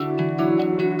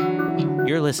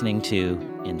You're listening to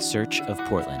In Search of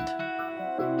Portland.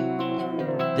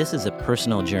 This is a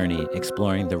personal journey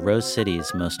exploring the Rose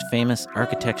City's most famous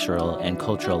architectural and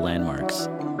cultural landmarks,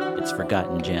 its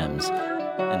forgotten gems,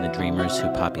 and the dreamers who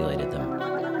populated them.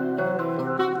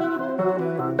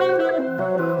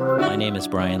 My name is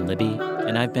Brian Libby,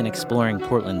 and I've been exploring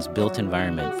Portland's built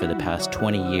environment for the past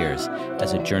 20 years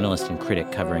as a journalist and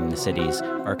critic covering the city's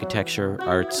architecture,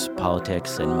 arts,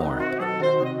 politics, and more.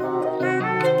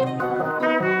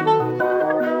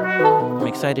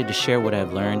 I'm excited to share what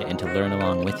I've learned and to learn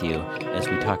along with you as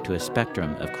we talk to a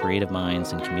spectrum of creative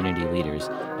minds and community leaders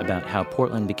about how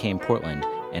Portland became Portland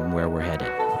and where we're headed.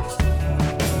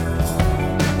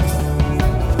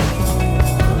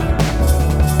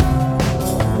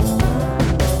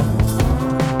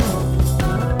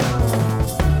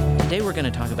 Today we're going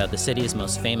to talk about the city's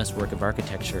most famous work of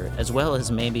architecture, as well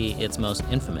as maybe its most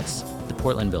infamous, the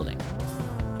Portland Building.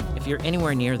 If you're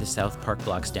anywhere near the South Park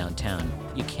blocks downtown,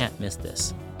 you can't miss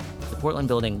this. The Portland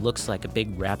Building looks like a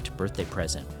big wrapped birthday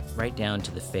present, right down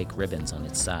to the fake ribbons on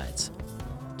its sides.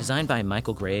 Designed by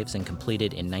Michael Graves and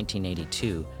completed in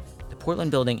 1982, the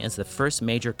Portland Building is the first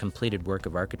major completed work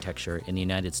of architecture in the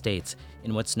United States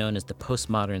in what's known as the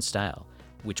postmodern style,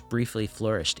 which briefly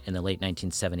flourished in the late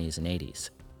 1970s and 80s.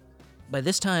 By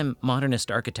this time, modernist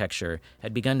architecture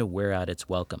had begun to wear out its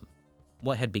welcome.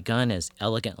 What had begun as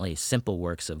elegantly simple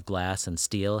works of glass and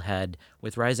steel had,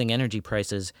 with rising energy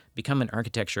prices, become an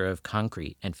architecture of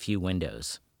concrete and few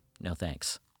windows. No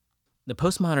thanks. The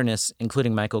postmodernists,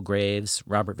 including Michael Graves,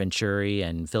 Robert Venturi,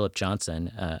 and Philip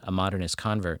Johnson, a modernist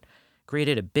convert,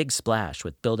 created a big splash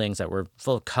with buildings that were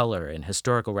full of color and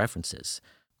historical references.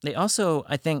 They also,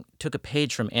 I think, took a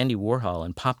page from Andy Warhol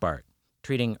and pop art,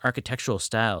 treating architectural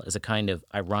style as a kind of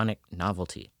ironic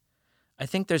novelty. I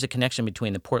think there's a connection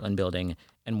between the Portland Building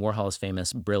and Warhol's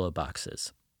famous Brillo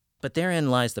boxes. But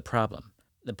therein lies the problem.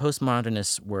 The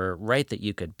postmodernists were right that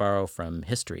you could borrow from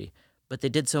history, but they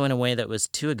did so in a way that was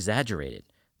too exaggerated.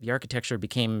 The architecture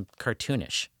became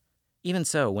cartoonish. Even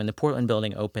so, when the Portland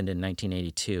Building opened in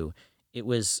 1982, it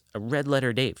was a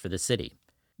red-letter date for the city.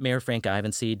 Mayor Frank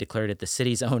Ivensee declared it the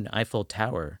city's own Eiffel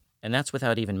Tower, and that's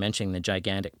without even mentioning the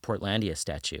gigantic Portlandia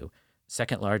statue,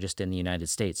 second largest in the United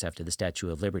States after the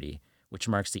Statue of Liberty, which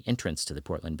marks the entrance to the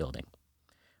Portland Building.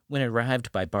 When it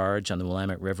arrived by barge on the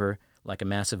Willamette River, like a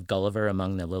massive Gulliver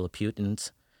among the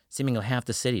Lilliputians, seemingly half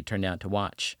the city turned out to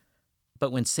watch.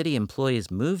 But when city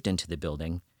employees moved into the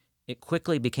building, it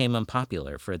quickly became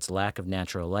unpopular for its lack of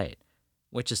natural light,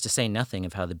 which is to say nothing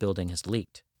of how the building has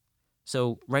leaked.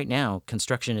 So right now,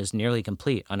 construction is nearly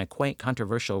complete on a quite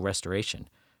controversial restoration.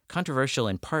 Controversial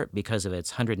in part because of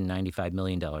its $195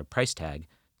 million price tag.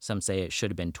 Some say it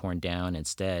should have been torn down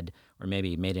instead, or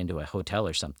maybe made into a hotel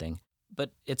or something.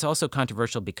 But it's also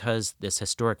controversial because this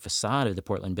historic facade of the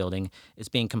Portland Building is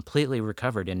being completely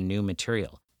recovered in a new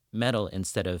material, metal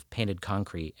instead of painted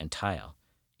concrete and tile.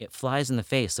 It flies in the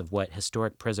face of what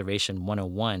Historic Preservation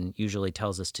 101 usually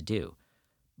tells us to do.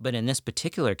 But in this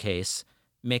particular case,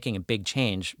 making a big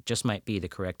change just might be the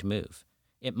correct move.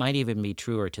 It might even be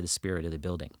truer to the spirit of the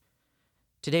building.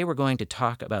 Today we're going to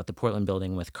talk about the Portland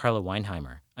Building with Carla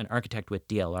Weinheimer, an architect with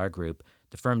DLR Group,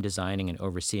 the firm designing and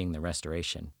overseeing the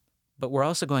restoration. But we're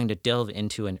also going to delve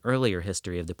into an earlier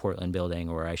history of the Portland Building,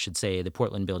 or I should say the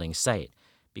Portland Building site,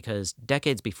 because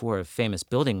decades before a famous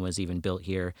building was even built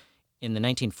here, in the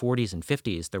 1940s and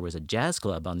 50s there was a jazz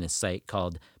club on this site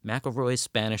called McElroy's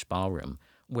Spanish Ballroom,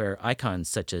 where icons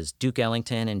such as Duke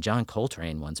Ellington and John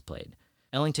Coltrane once played.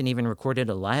 Ellington even recorded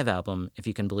a live album, if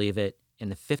you can believe it, in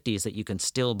the 50s that you can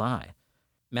still buy.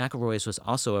 McElroy's was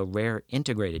also a rare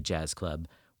integrated jazz club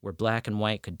where black and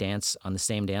white could dance on the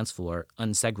same dance floor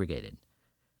unsegregated.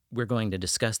 We're going to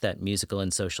discuss that musical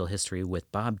and social history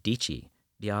with Bob Dietschy,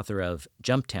 the author of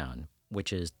Jumptown,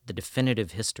 which is the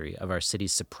definitive history of our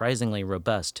city's surprisingly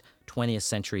robust 20th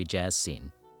century jazz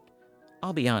scene.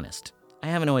 I'll be honest, I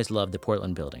haven't always loved the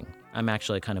Portland Building. I'm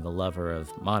actually kind of a lover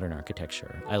of modern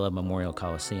architecture. I love Memorial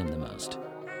Coliseum the most.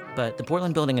 But the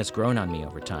Portland Building has grown on me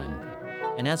over time.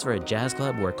 And as for a jazz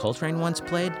club where Coltrane once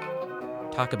played,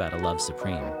 talk about a love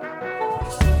supreme.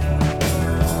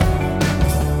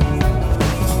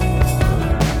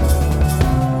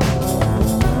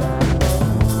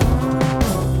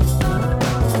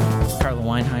 Carla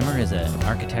Weinheimer is an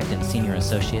architect and senior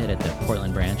associate at the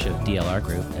Portland branch of DLR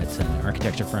Group. It's an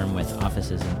architecture firm with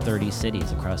offices in 30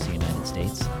 cities across the United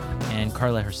States. And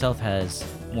Carla herself has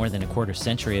more than a quarter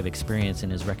century of experience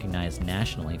and is recognized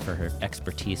nationally for her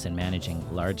expertise in managing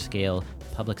large-scale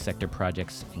public sector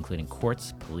projects, including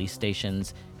courts, police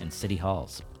stations, and city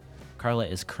halls. Carla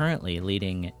is currently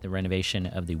leading the renovation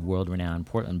of the world-renowned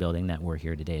Portland Building that we're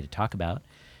here today to talk about.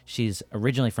 She's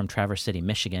originally from Traverse City,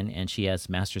 Michigan, and she has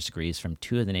master's degrees from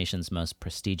two of the nation's most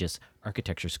prestigious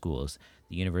architecture schools,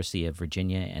 the University of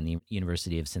Virginia and the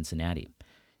University of Cincinnati.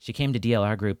 She came to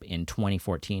DLR Group in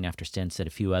 2014 after stints at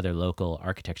a few other local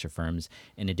architecture firms,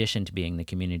 in addition to being the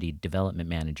community development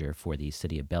manager for the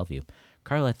city of Bellevue.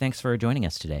 Carla, thanks for joining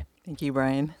us today. Thank you,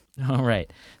 Brian. All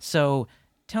right. So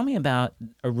tell me about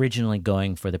originally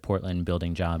going for the Portland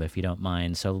building job, if you don't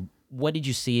mind. So what did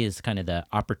you see as kind of the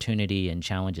opportunity and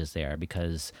challenges there?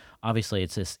 Because obviously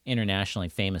it's this internationally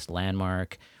famous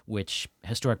landmark, which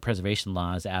historic preservation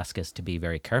laws ask us to be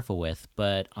very careful with.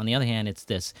 But on the other hand, it's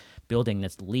this building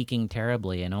that's leaking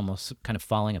terribly and almost kind of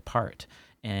falling apart.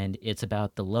 And it's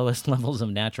about the lowest levels of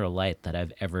natural light that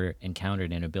I've ever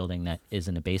encountered in a building that is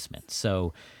in a basement.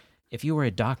 So if you were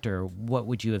a doctor, what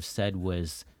would you have said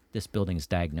was this building's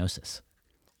diagnosis?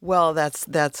 Well,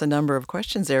 that's a number of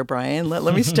questions there, Brian.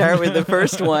 Let me start with the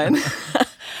first one.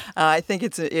 I think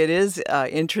it is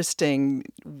interesting.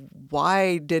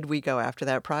 Why did we go after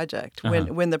that project?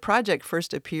 When the project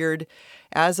first appeared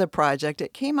as a project,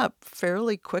 it came up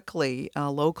fairly quickly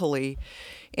locally,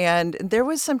 and there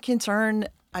was some concern,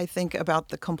 I think, about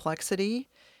the complexity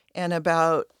and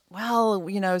about, well,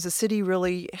 does the city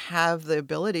really have the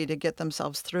ability to get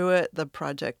themselves through it? The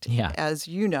project, as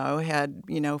you know, had,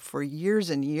 for years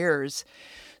and years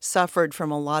suffered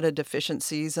from a lot of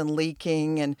deficiencies and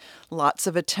leaking and lots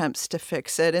of attempts to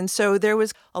fix it. And so there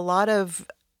was a lot of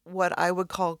what I would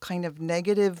call kind of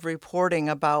negative reporting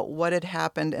about what had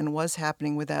happened and was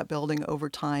happening with that building over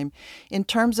time in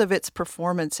terms of its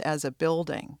performance as a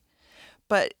building.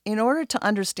 But in order to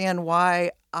understand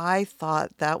why I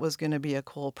thought that was going to be a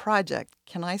cool project,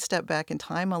 can I step back in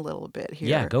time a little bit here?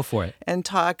 Yeah, go for it. And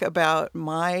talk about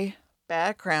my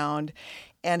background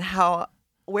and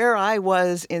where I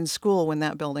was in school when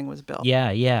that building was built.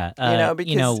 Yeah.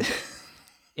 Because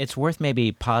it's worth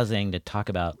maybe pausing to talk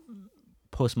about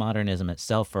postmodernism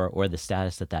itself or the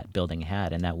status that building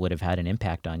had, and that would have had an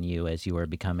impact on you as you were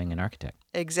becoming an architect.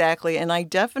 Exactly. And I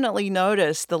definitely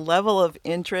noticed the level of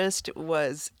interest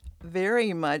was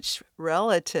very much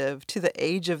relative to the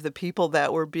age of the people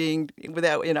that were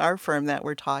in our firm that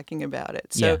were talking about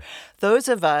it. So those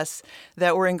of us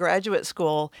that were in graduate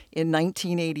school in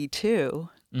 1982,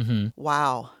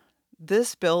 wow,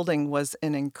 this building was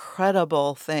an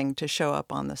incredible thing to show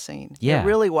up on the scene. Yeah. It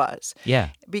really was. Yeah.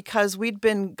 Because we'd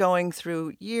been going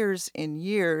through years and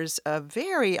years of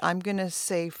very, I'm going to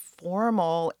say,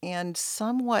 formal and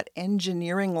somewhat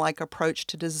engineering-like approach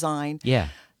to design. Yeah.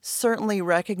 Certainly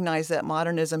recognize that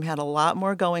modernism had a lot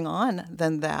more going on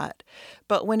than that.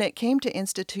 But when it came to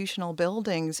institutional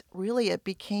buildings, really it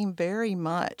became very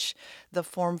much the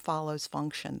form follows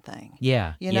function thing.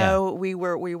 Yeah. We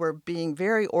were being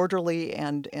very orderly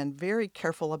and very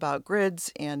careful about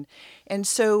grids and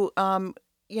so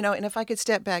and if I could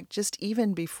step back just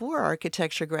even before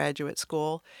architecture graduate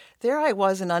school, there I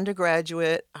was an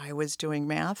undergraduate. I was doing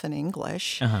math and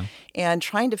English and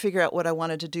trying to figure out what I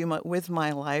wanted to do with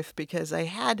my life because I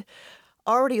had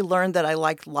already learned that I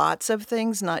liked lots of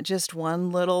things, not just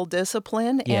one little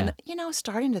discipline. Yeah. And,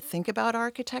 starting to think about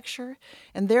architecture.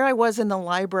 And there I was in the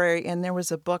library and there was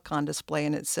a book on display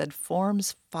and it said,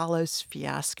 Forms Follows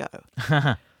Fiasco.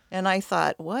 And I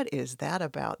thought, what is that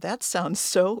about? That sounds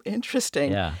so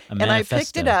interesting. Yeah, and I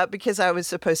picked it up because I was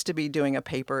supposed to be doing a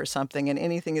paper or something, and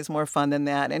anything is more fun than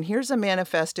that. And here's a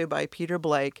manifesto by Peter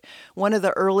Blake, one of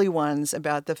the early ones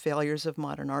about the failures of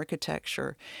modern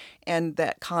architecture, and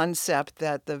that concept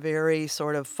that the very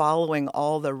sort of following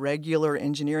all the regular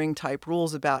engineering type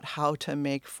rules about how to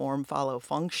make form follow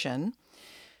function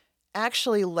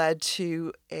actually led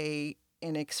to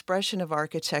an expression of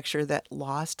architecture that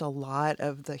lost a lot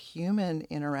of the human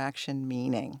interaction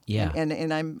meaning. Yeah.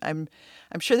 And I'm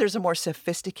sure there's a more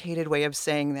sophisticated way of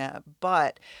saying that,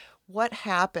 but what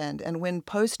happened and when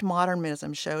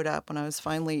postmodernism showed up when I was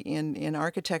finally in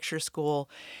architecture school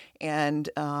and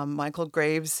Michael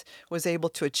Graves was able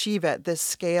to achieve at this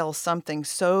scale something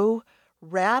so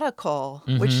radical,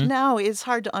 which now is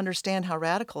hard to understand how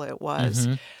radical it was,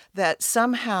 that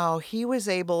somehow he was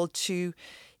able to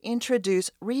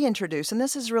reintroduce, and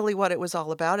this is really what it was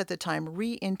all about at the time,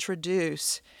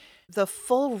 reintroduce the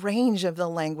full range of the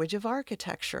language of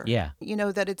architecture. Yeah.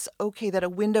 That it's okay that a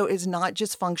window is not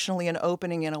just functionally an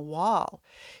opening in a wall.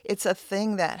 It's a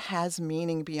thing that has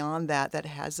meaning beyond that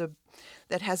has a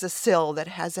sill, that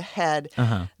has a head,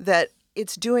 that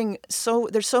it's doing so.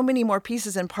 There's so many more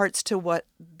pieces and parts to what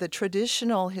the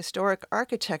traditional historic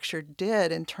architecture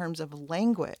did in terms of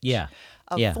language,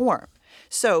 of form.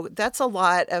 So that's a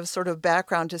lot of sort of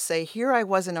background to say, here I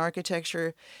was in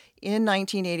architecture in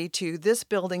 1982, this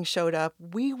building showed up.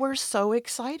 We were so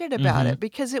excited about it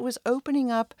because it was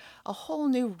opening up a whole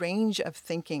new range of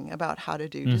thinking about how to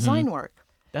do design work.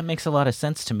 That makes a lot of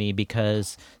sense to me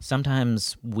because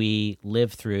sometimes we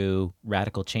live through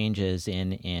radical changes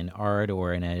in art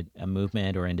or in a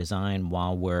movement or in design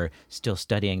while we're still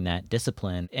studying that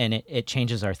discipline. And it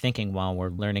changes our thinking while we're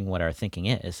learning what our thinking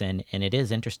is. And it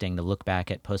is interesting to look back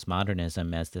at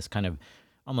postmodernism as this kind of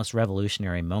almost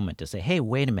revolutionary moment to say, hey,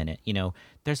 wait a minute,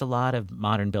 there's a lot of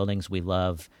modern buildings we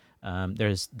love.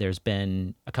 There's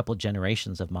been a couple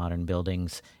generations of modern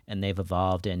buildings, and they've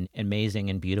evolved in amazing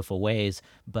and beautiful ways.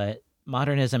 But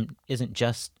modernism isn't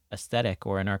just aesthetic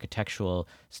or an architectural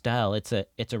style. It's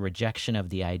a rejection of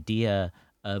the idea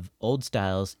of old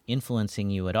styles influencing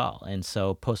you at all. And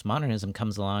so postmodernism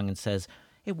comes along and says,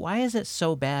 hey, why is it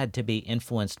so bad to be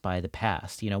influenced by the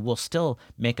past? We'll still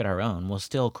make it our own. We'll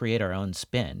still create our own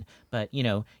spin. But,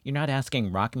 you're not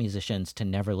asking rock musicians to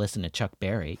never listen to Chuck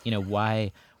Berry.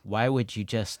 Why would you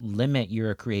just limit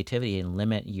your creativity and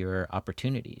limit your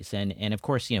opportunities? And of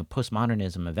course,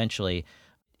 postmodernism eventually,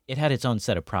 it had its own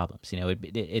set of problems.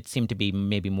 It seemed to be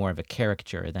maybe more of a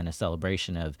caricature than a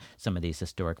celebration of some of these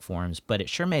historic forms, but it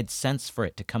sure made sense for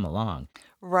it to come along.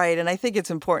 Right, and I think it's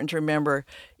important to remember,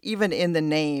 even in the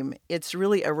name, it's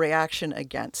really a reaction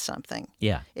against something.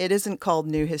 Yeah. It isn't called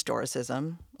New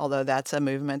Historicism, although that's a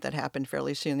movement that happened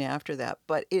fairly soon after that,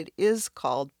 but it is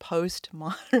called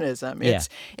postmodernism.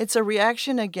 It's a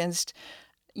reaction against,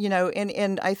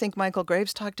 and I think Michael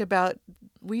Graves talked about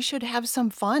we should have some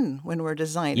fun when we're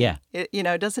designing. Yeah.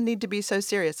 It doesn't need to be so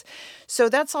serious. So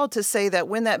that's all to say that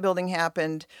when that building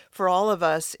happened, for all of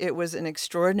us, it was an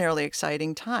extraordinarily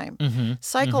exciting time.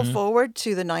 Cycle forward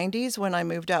to the 90s when I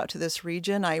moved out to this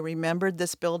region. I remembered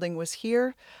this building was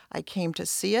here. I came to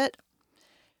see it.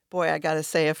 Boy, I got to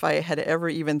say, if I had ever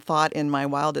even thought in my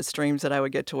wildest dreams that I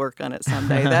would get to work on it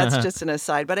someday, that's just an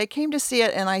aside. But I came to see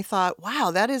it and I thought,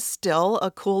 wow, that is still a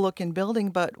cool looking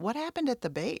building. But what happened at the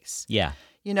base? Yeah.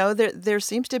 There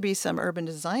seems to be some urban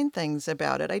design things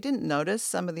about it. I didn't notice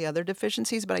some of the other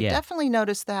deficiencies, but I definitely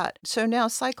noticed that. So now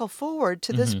cycle forward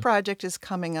to this project is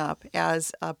coming up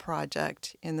as a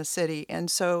project in the city.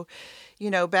 And so,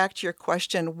 back to your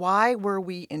question, why were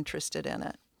we interested in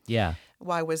it? Yeah.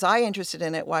 Why was I interested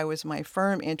in it? Why was my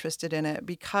firm interested in it?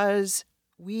 Because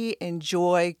we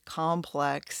enjoy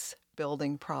complex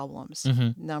building problems,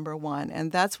 number one.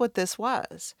 And that's what this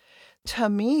was. To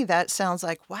me, that sounds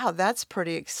like, wow, that's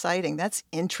pretty exciting. That's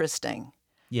interesting.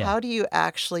 Yeah. How do you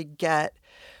actually get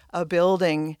a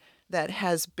building that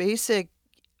has basic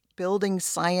building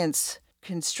science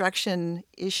construction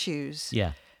issues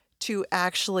to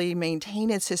actually maintain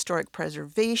its historic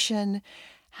preservation?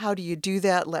 How do you do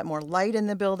that? Let more light in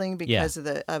the building because of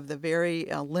the very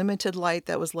limited light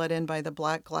that was let in by the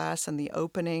black glass and the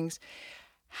openings.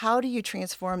 How do you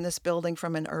transform this building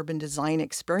from an urban design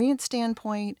experience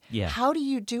standpoint? Yeah. How do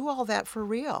you do all that for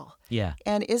real? Yeah.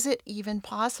 And is it even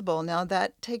possible? Now,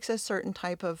 that takes a certain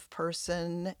type of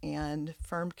person and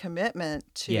firm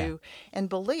commitment to and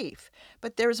belief.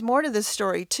 But there's more to this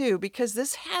story, too, because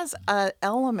this has an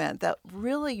element that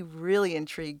really, really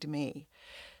intrigued me.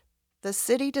 The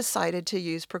city decided to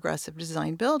use progressive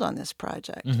design build on this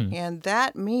project. And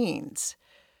that means,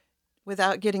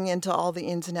 without getting into all the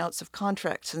ins and outs of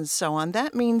contracts and so on,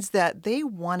 that means that they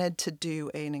wanted to do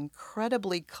an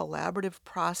incredibly collaborative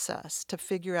process to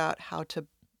figure out how to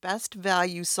best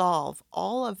value solve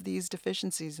all of these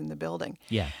deficiencies in the building.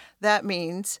 Yeah. That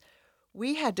means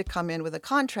we had to come in with a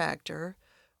contractor,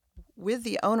 with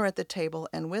the owner at the table,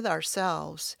 and with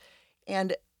ourselves.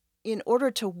 And in order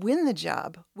to win the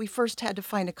job, we first had to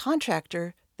find a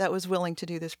contractor that was willing to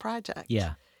do this project.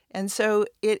 Yeah. And so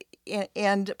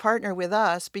and partner with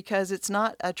us, because it's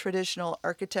not a traditional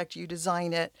architect, you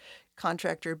design it,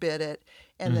 contractor bid it,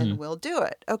 and then we'll do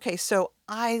it. Okay, so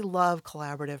I love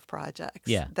collaborative projects.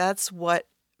 Yeah. That's what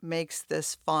makes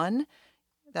this fun.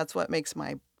 That's what makes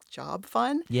my job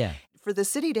fun. Yeah. For the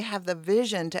city to have the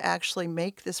vision to actually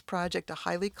make this project a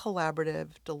highly collaborative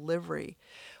delivery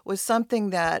was something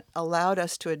that allowed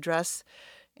us to address,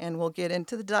 and we'll get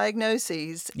into the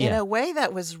diagnoses, in a way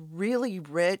that was really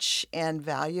rich and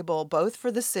valuable, both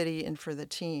for the city and for the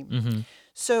team.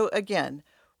 So again,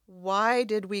 why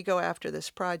did we go after this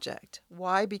project?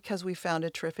 Why? Because we found a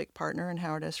terrific partner in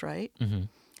Howard S. Wright,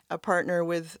 a partner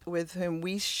with whom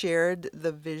we shared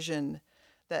the vision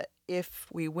that if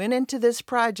we went into this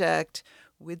project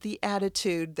with the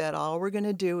attitude that all we're going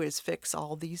to do is fix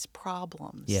all these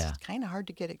problems, it's kind of hard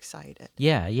to get excited.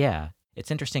 Yeah, yeah. It's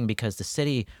interesting because the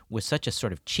city was such a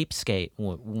sort of cheapskate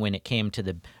when it came to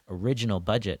the original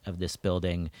budget of this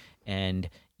building, and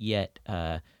yet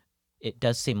it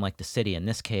does seem like the city in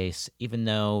this case, even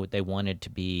though they wanted to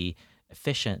be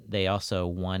efficient, they also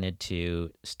wanted to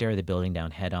stare the building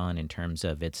down head on in terms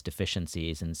of its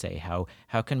deficiencies and say, how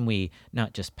can we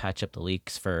not just patch up the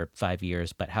leaks for 5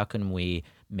 years, but how can we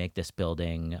make this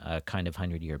building a kind of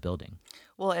 100-year building?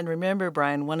 Well, and remember,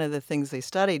 Brian, one of the things they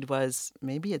studied was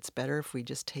maybe it's better if we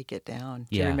just take it down.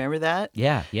 Do you remember that?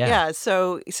 Yeah. Yeah,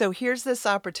 so here's this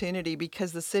opportunity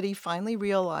because the city finally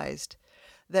realized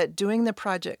that doing the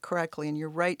project correctly, and you're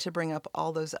right to bring up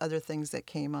all those other things that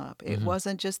came up. It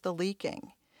wasn't just the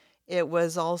leaking. It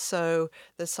was also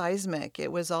the seismic.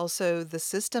 It was also the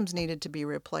systems needed to be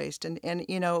replaced and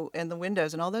the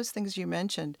windows and all those things you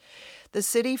mentioned. The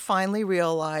city finally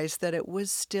realized that it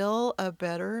was still a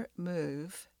better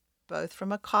move, both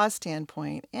from a cost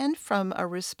standpoint and from a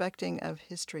respecting of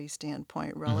history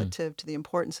standpoint relative to the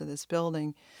importance of this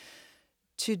building,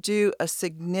 to do a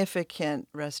significant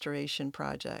restoration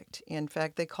project. In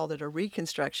fact, they called it a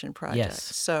reconstruction project.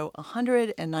 Yes. So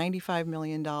 $195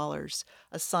 million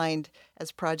assigned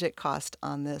as project cost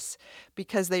on this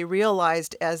because they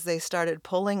realized as they started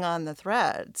pulling on the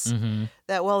threads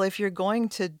that, well, if you're going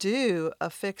to do a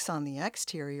fix on the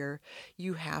exterior,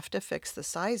 you have to fix the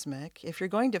seismic. If you're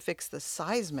going to fix the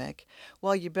seismic,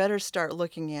 well, you better start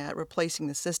looking at replacing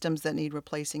the systems that need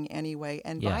replacing anyway.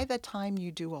 And by the time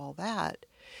you do all that,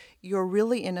 you're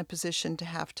really in a position to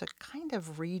have to kind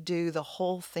of redo the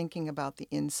whole thinking about the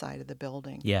inside of the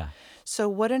building. Yeah. So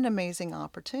what an amazing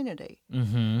opportunity.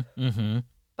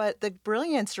 But the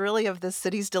brilliance really of the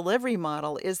city's delivery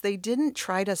model is they didn't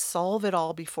try to solve it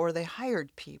all before they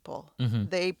hired people.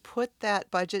 They put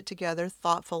that budget together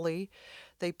thoughtfully.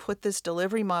 They put this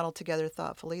delivery model together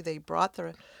thoughtfully. They brought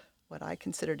what I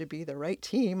consider to be the right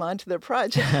team onto the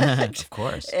project. Of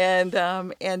course.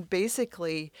 And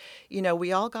basically,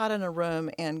 we all got in a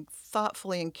room and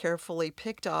thoughtfully and carefully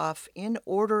picked off in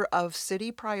order of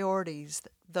city priorities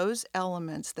those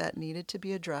elements that needed to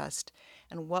be addressed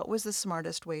and what was the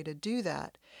smartest way to do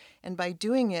that. And by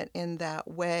doing it in that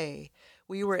way,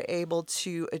 we were able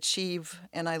to achieve,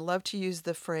 and I love to use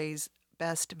the phrase,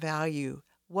 best value.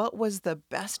 What was the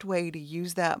best way to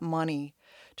use that money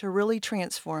to really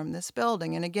transform this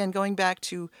building? And again, going back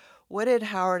to what did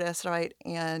Howard S. Wright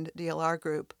and DLR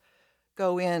Group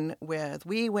go in with?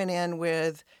 We went in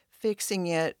with fixing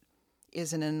it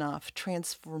isn't enough.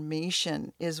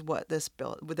 Transformation is what this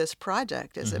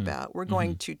project is about. We're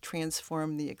going to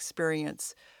transform the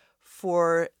experience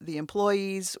for the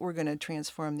employees. We're going to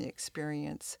transform the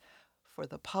experience for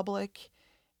the public.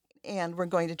 And we're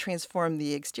going to transform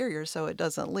the exterior so it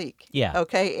doesn't leak. Yeah.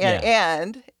 Okay.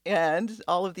 And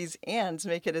all of these ands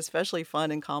make it especially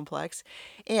fun and complex,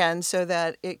 and so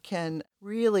that it can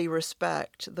really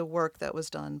respect the work that was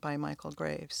done by Michael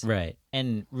Graves. Right.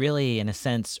 And really, in a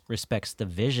sense, respects the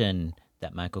vision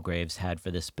that Michael Graves had for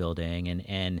this building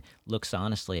and looks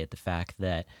honestly at the fact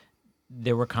that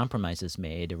there were compromises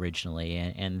made originally,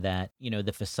 and that,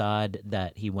 the facade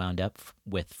that he wound up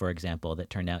with, for example, that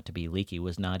turned out to be leaky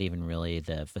was not even really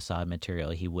the facade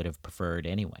material he would have preferred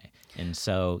anyway. And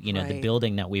so, the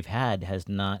building that we've had has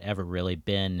not ever really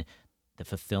been the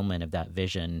fulfillment of that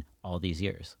vision all these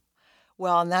years.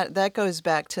 Well, and that goes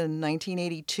back to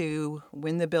 1982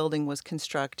 when the building was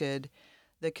constructed.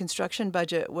 The construction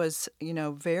budget was,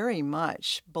 very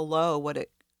much below what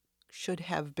it should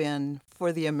have been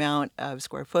for the amount of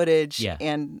square footage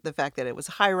and the fact that it was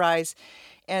high rise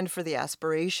and for the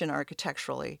aspiration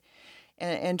architecturally.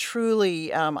 And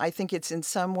truly, I think it's in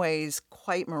some ways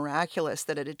quite miraculous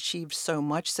that it achieved so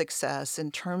much success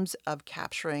in terms of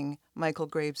capturing Michael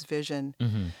Graves' vision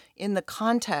in the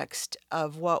context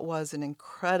of what was an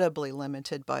incredibly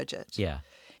limited budget. Yeah.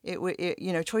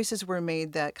 Choices were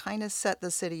made that kind of set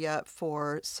the city up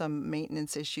for some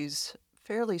maintenance issues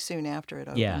fairly soon after it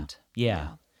opened.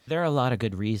 Yeah. There are a lot of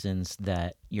good reasons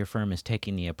that your firm is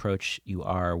taking the approach you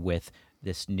are with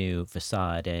this new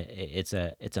facade. It's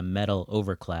a metal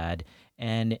overclad,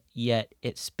 and yet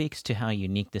it speaks to how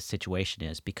unique this situation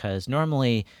is, because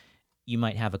normally you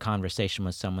might have a conversation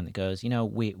with someone that goes,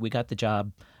 we got the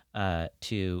job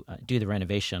to do the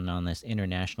renovation on this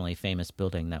internationally famous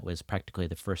building that was practically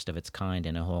the first of its kind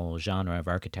in a whole genre of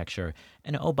architecture.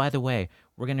 And oh, by the way,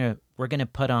 we're gonna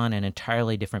put on an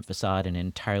entirely different facade, an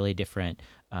entirely different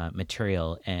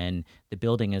material, and the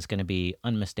building is going to be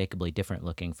unmistakably different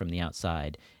looking from the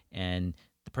outside. And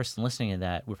the person listening to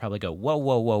that would probably go, whoa,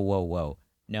 whoa, whoa, whoa, whoa.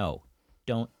 No,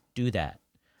 don't do that.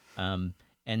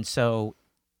 And so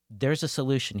there's a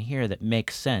solution here that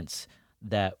makes sense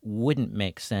that wouldn't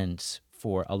make sense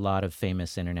for a lot of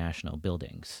famous international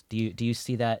buildings. Do you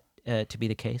see that to be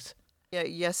the case? Yeah,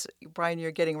 yes, Brian,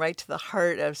 you're getting right to the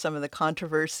heart of some of the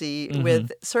controversy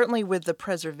with certainly with the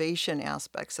preservation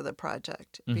aspects of the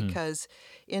project, because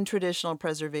in traditional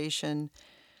preservation,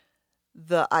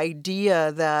 the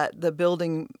idea that the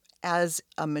building as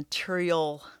a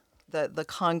material, the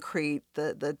concrete,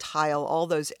 the tile, all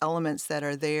those elements that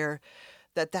are there,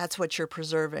 that's what you're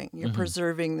preserving. You're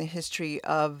preserving the history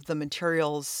of the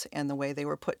materials and the way they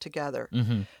were put together.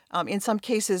 In some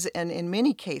cases, and in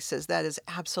many cases, that is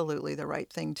absolutely the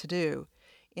right thing to do.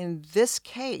 In this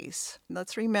case,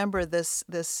 let's remember this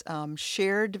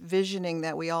shared visioning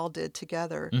that we all did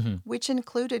together, which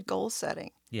included goal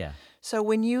setting. Yeah. So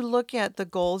when you look at the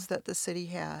goals that the city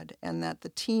had and that the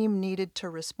team needed to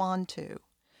respond to,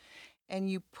 and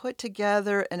you put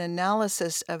together an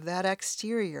analysis of that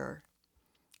exterior,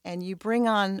 and you bring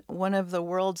on one of the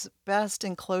world's best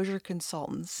enclosure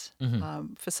consultants,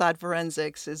 Facade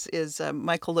Forensics is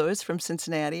Michael Lewis from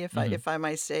Cincinnati, if I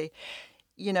might say.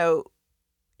 You know,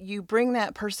 you bring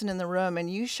that person in the room and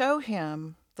you show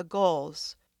him the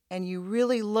goals, and you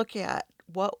really look at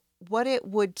what it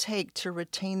would take to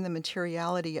retain the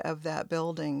materiality of that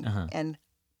building and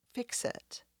fix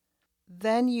it.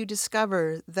 Then you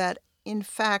discover that, in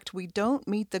fact, we don't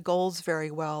meet the goals very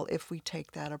well if we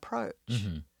take that approach.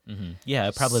 Yeah,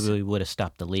 it probably would have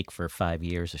stopped the leak for 5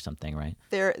 years or something, right?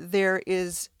 There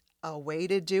is a way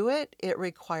to do it. It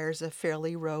requires a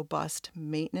fairly robust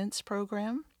maintenance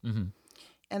program.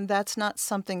 And that's not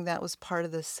something that was part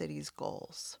of the city's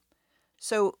goals.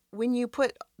 So when you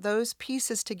put those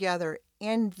pieces together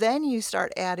and then you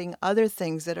start adding other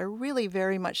things that are really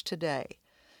very much today,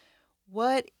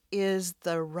 what is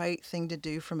the right thing to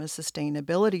do from a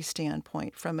sustainability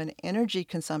standpoint, from an energy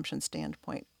consumption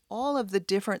standpoint, all of the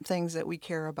different things that we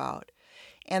care about.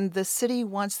 And the city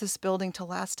wants this building to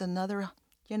last another,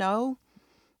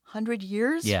 100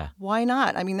 years? Yeah. Why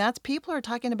not? I mean, people are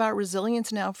talking about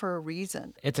resilience now for a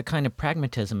reason. It's a kind of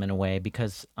pragmatism in a way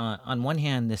because on one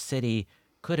hand, the city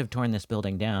could have torn this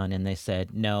building down and they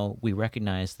said, no, we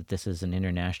recognize that this is an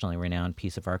internationally renowned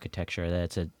piece of architecture,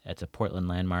 that it's a Portland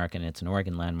landmark and it's an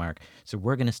Oregon landmark. So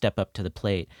we're going to step up to the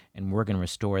plate and we're going to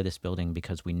restore this building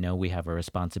because we know we have a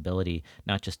responsibility,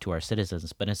 not just to our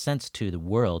citizens, but in a sense to the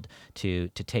world to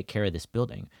take care of this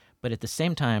building. But at the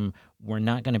same time, we're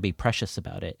not going to be precious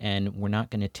about it, and we're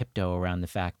not going to tiptoe around the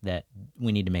fact that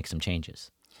we need to make some changes.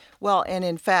 Well, and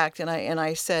in fact, and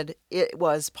I said it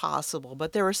was possible,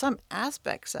 but there were some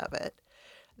aspects of it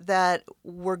that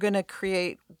were going to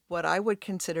create what I would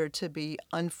consider to be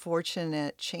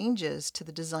unfortunate changes to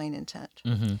the design intent.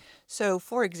 So,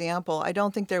 for example, I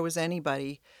don't think there was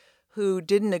anybody who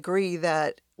didn't agree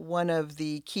that one of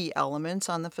the key elements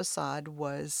on the facade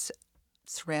was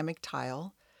ceramic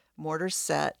tile, mortar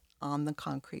set on the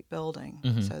concrete building.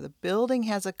 So the building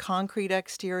has a concrete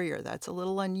exterior. That's a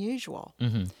little unusual.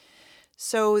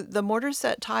 So the mortar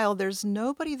set tile, there's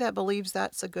nobody that believes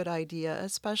that's a good idea,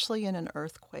 especially in an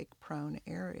earthquake-prone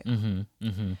area.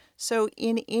 So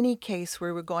in any case,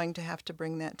 we were going to have to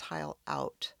bring that tile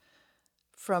out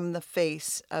from the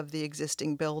face of the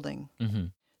existing building.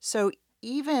 So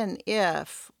even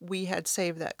if we had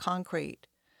saved that concrete,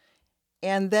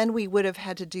 and then we would have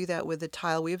had to do that with the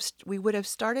tile, we would have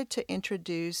started to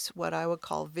introduce what I would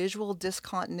call visual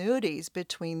discontinuities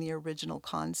between the original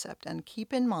concept. And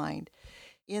keep in mind,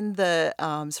 in the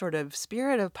sort of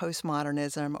spirit of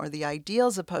postmodernism or the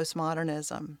ideals of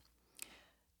postmodernism,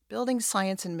 building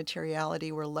science and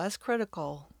materiality were less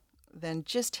critical than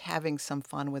just having some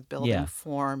fun with building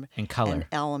form and color and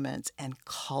elements and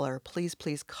color. Please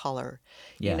color.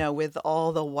 Yeah. With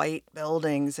all the white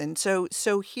buildings. And so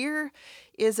here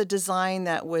is a design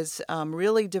that was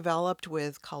really developed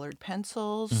with colored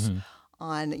pencils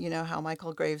on, how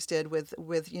Michael Graves did with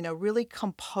really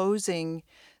composing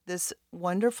this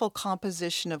wonderful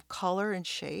composition of color and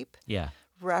shape. Yeah.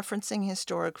 Referencing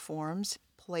historic forms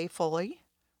playfully,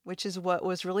 which is what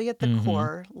was really at the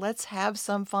core. Let's have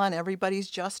some fun. Everybody's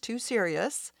just too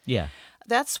serious. Yeah.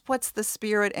 That's what's the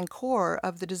spirit and core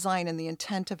of the design and the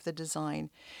intent of the design.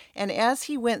 And as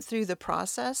he went through the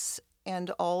process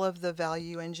and all of the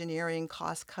value engineering,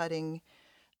 cost cutting,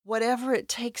 whatever it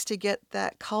takes to get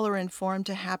that color and form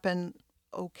to happen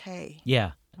okay.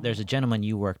 Yeah. There's a gentleman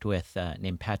you worked with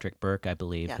named Patrick Burke, I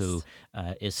believe, Yes. who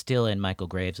is still in Michael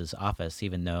Graves' office,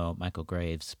 even though Michael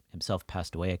Graves himself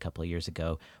passed away a couple of years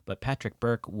ago. But Patrick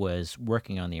Burke was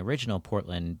working on the original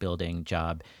Portland building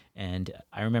job, and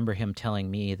I remember him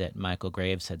telling me that Michael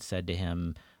Graves had said to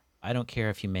him, I don't care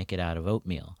if you make it out of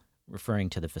oatmeal, referring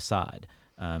to the facade.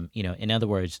 In other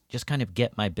words, just kind of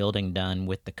get my building done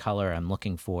with the color I'm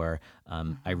looking for.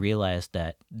 I realized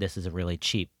that this is a really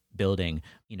cheap building,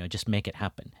 just make it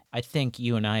happen. I think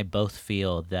you and I both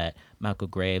feel that Michael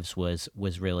Graves was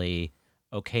really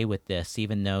okay with this,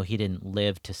 even though he didn't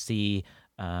live to see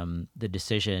the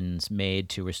decisions made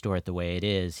to restore it the way it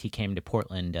is. He came to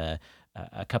Portland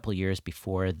a couple of years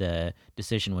before the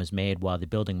decision was made, while the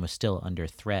building was still under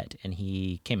threat, and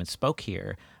he came and spoke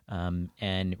here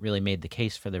and really made the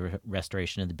case for the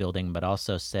restoration of the building, but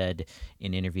also said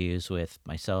in interviews with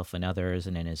myself and others,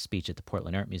 and in his speech at the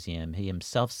Portland Art Museum, he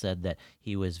himself said that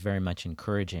he was very much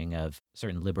encouraging of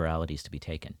certain liberalities to be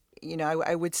taken.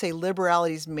 I would say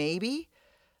liberalities maybe,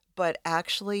 but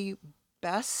actually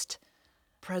best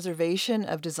preservation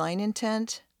of design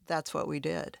intent, that's what we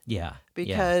did. Yeah.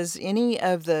 Because any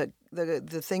of the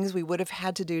things we would have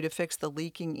had to do to fix the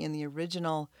leaking in the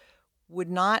original would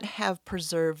not have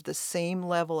preserved the same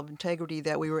level of integrity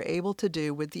that we were able to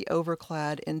do with the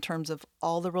overclad in terms of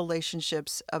all the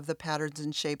relationships of the patterns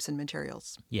and shapes and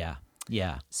materials. Yeah.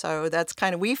 So that's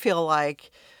we feel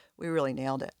like we really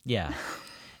nailed it. Yeah.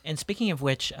 And speaking of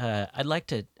which, I'd like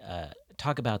to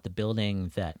talk about the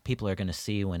building that people are going to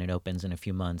see when it opens in a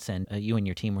few months. And you and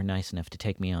your team were nice enough to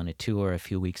take me on a tour a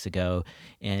few weeks ago,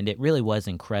 and it really was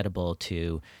incredible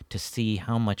to see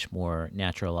how much more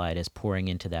natural light is pouring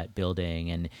into that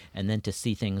building, and then to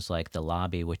see things like the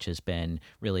lobby, which has been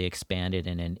really expanded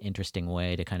in an interesting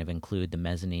way to kind of include the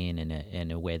mezzanine in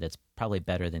a way that's probably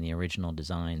better than the original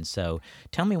design. So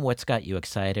tell me what's got you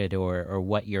excited, or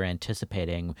what you're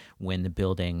anticipating when the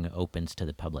building opens to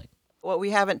the public. What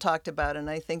we haven't talked about, and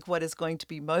I think what is going to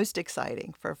be most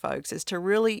exciting for folks, is to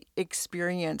really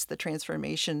experience the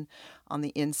transformation on the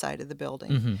inside of the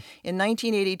building. Mm-hmm. In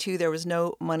 1982, there was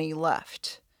no money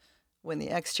left. When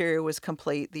the exterior was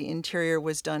complete, the interior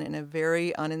was done in a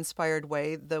very uninspired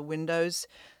way. The windows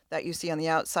that you see on the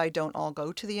outside don't all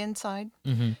go to the inside.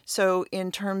 Mm-hmm. So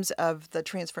in terms of the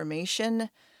transformation,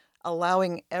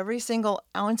 allowing every single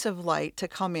ounce of light to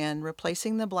come in,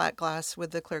 replacing the black glass with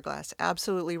the clear glass.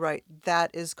 Absolutely right. That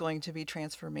is going to be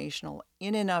transformational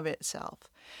in and of itself.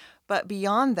 But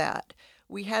beyond that,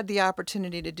 we had the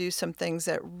opportunity to do some things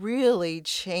that really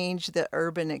changed the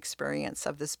urban experience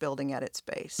of this building at its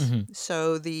base. Mm-hmm.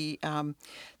 So the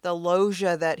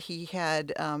loggia that he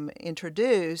had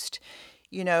introduced,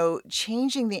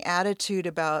 changing the attitude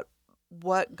about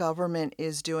what government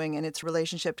is doing and its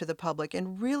relationship to the public,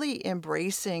 and really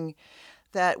embracing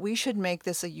that we should make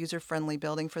this a user-friendly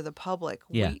building for the public.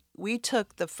 Yeah. We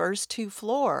took the first 2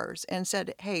 floors and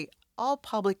said, hey, all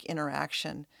public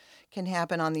interaction can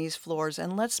happen on these floors,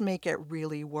 and let's make it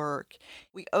really work.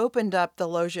 We opened up the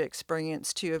loggia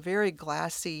experience to a very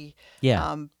glassy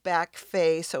back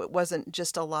face, so it wasn't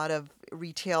just a lot of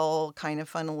retail kind of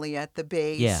funnily at the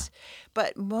base. Yeah.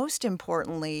 But most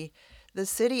importantly, the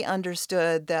city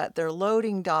understood that their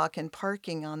loading dock and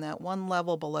parking on that one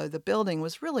level below the building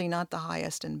was really not the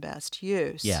highest and best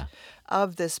use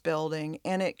of this building.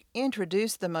 And it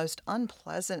introduced the most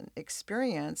unpleasant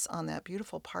experience on that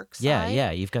beautiful park side.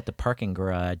 Yeah. You've got the parking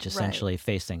garage essentially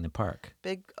facing the park.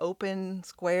 Big open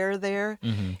square there.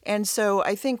 Mm-hmm. And so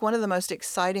I think one of the most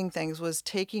exciting things was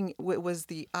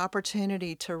the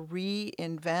opportunity to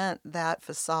reinvent that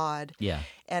facade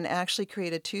and actually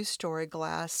create a 2-story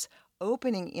glass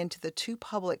opening into the 2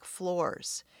 public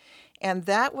floors. And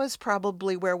that was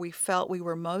probably where we felt we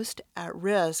were most at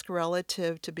risk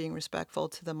relative to being respectful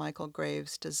to the Michael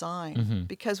Graves design,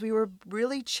 because we were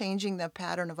really changing the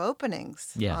pattern of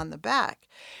openings on the back.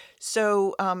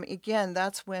 So again,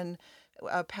 that's when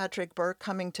Patrick Burke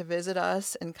coming to visit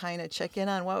us and kind of check in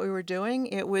on what we were doing,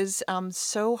 it was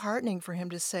so heartening for him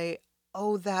to say,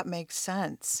 oh, that makes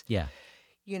sense. Yeah.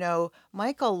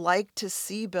 Michael liked to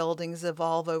see buildings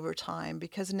evolve over time,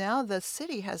 because now the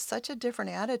city has such a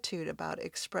different attitude about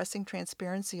expressing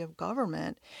transparency of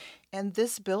government, and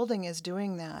this building is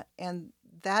doing that. And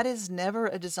that is never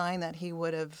a design that he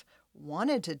would have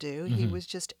wanted to do. He was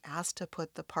just asked to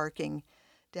put the parking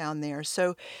down there.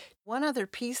 So one other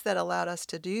piece that allowed us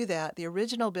to do that, the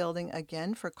original building,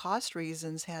 again, for cost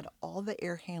reasons, had all the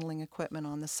air handling equipment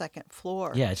on the 2nd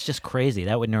floor. Yeah, it's just crazy.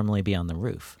 That would normally be on the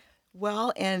roof.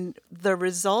 Well, and the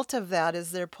result of that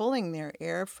is they're pulling their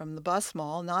air from the bus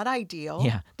mall. Not ideal.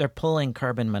 Yeah, they're pulling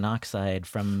carbon monoxide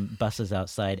from buses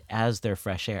outside as their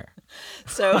fresh air.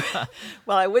 So,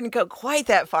 well, I wouldn't go quite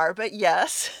that far, but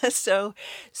yes.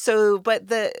 But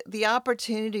the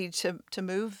opportunity to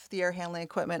move the air handling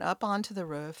equipment up onto the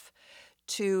roof,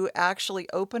 to actually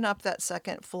open up that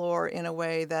 2nd floor in a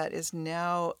way that is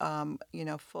now,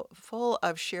 full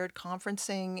of shared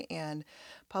conferencing and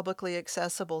publicly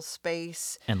accessible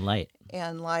space And light.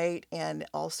 and light, and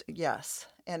also, yes,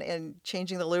 and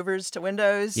changing the louvers to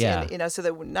windows, Yeah. and so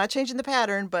that we're not changing the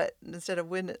pattern, but instead of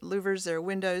louvers, they're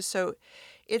windows. So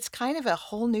it's kind of a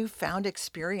whole newfound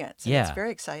experience, and it's Yeah.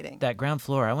 very exciting. That ground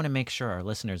floor, I want to make sure our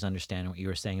listeners understand what you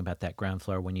were saying about that ground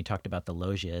floor when you talked about the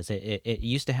loggias. It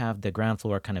used to have the ground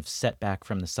floor kind of set back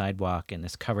from the sidewalk in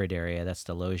this covered area. That's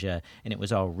the loggia. And it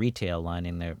was all retail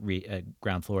lining the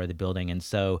ground floor of the building. And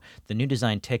so the new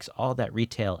design takes all that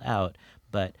retail out,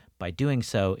 but by doing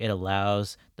so, it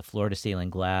allows the floor-to-ceiling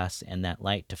glass and that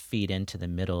light to feed into the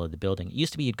middle of the building. It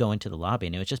used to be you'd go into the lobby,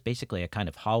 and it was just basically a kind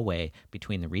of hallway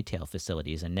between the retail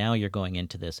facilities. And now you're going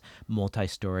into this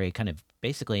multi-story, kind of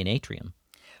basically an atrium.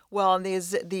 Well,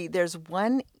 there's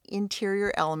one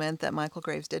interior element that Michael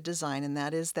Graves did design, and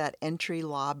that is that entry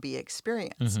lobby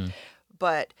experience. Mm-hmm.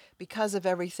 But because of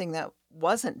everything that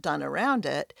wasn't done around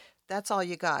it, that's all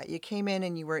you got. You came in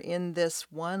and you were in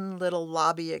this one little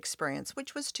lobby experience,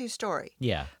 which was 2-story.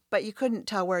 Yeah. But you couldn't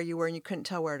tell where you were, and you couldn't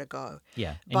tell where to go.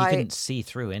 Yeah, and you couldn't see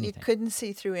through anything. You couldn't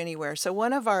see through anywhere. So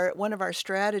one of our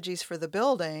strategies for the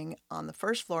building on the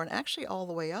first floor, and actually all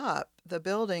the way up the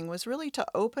building, was really to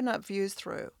open up views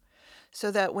through, so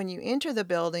that when you enter the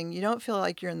building, you don't feel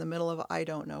like you're in the middle of I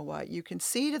don't know what. You can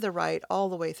see to the right all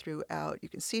the way throughout. You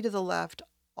can see to the left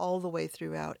all the way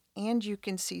throughout, and you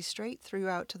can see straight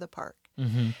throughout to the park.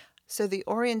 Mm-hmm. So the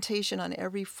orientation on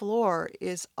every floor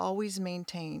is always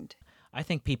maintained. I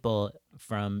think people,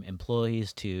 from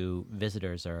employees to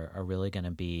visitors, are really going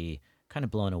to be kind of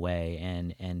blown away,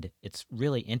 and it's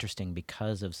really interesting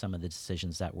because of some of the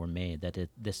decisions that were made, that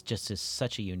this just is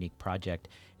such a unique project,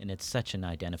 and it's such an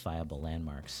identifiable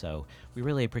landmark. So we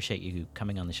really appreciate you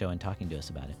coming on the show and talking to us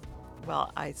about it.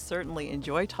 Well, I certainly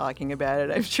enjoy talking about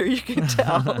it. I'm sure you can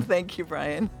tell. Thank you,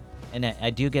 Brian. And I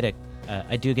do get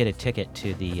a ticket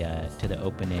to the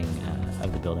opening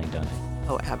of the building, don't I?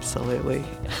 Oh, absolutely.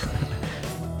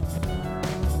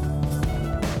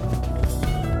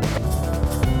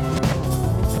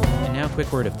 And now, a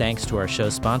quick word of thanks to our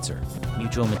show's sponsor,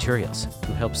 Mutual Materials,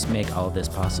 who helps make all of this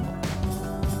possible.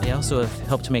 They also have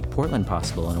helped to make Portland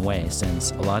possible in a way,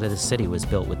 since a lot of the city was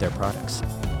built with their products.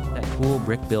 That cool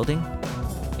brick building,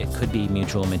 it could be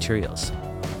Mutual Materials.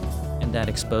 And that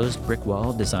exposed brick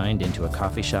wall designed into a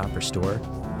coffee shop or store,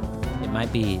 it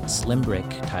might be Slim Brick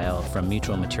tile from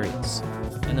Mutual Materials.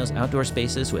 And those outdoor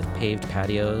spaces with paved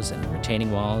patios and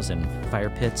retaining walls and fire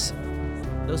pits,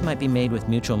 those might be made with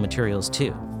Mutual Materials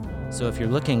too. So if you're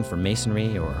looking for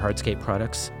masonry or hardscape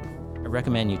products, I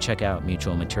recommend you check out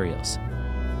Mutual Materials.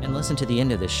 And listen to the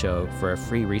end of this show for a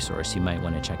free resource you might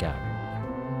want to check out.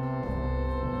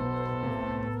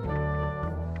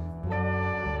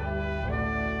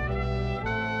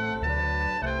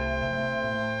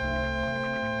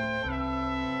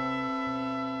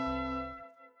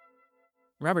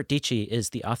 Robert Dietschy is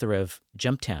the author of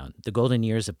Jumptown, The Golden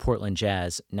Years of Portland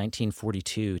Jazz,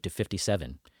 1942 to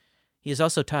 57. He has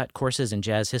also taught courses in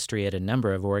jazz history at a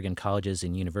number of Oregon colleges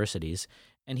and universities,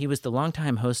 and he was the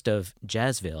longtime host of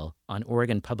Jazzville on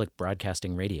Oregon Public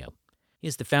Broadcasting Radio. He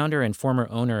is the founder and former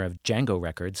owner of Django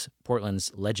Records,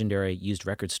 Portland's legendary used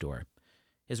record store.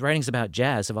 His writings about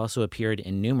jazz have also appeared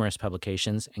in numerous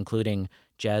publications, including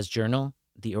Jazz Journal,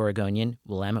 The Oregonian,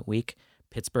 Willamette Week,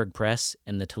 Pittsburgh Press,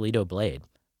 and the Toledo Blade.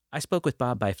 I spoke with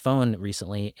Bob by phone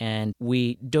recently, and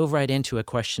we dove right into a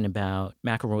question about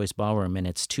McElroy's Ballroom and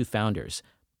its two founders,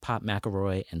 Pop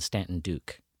McElroy and Stanton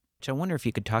Duke. So I wonder if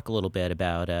you could talk a little bit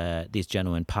about these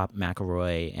gentlemen, Pop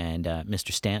McElroy and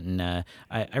Mr. Stanton.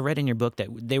 I read in your book that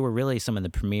they were really some of the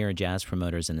premier jazz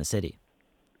promoters in the city.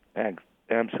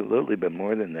 Absolutely, but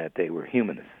more than that, they were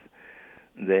humanists.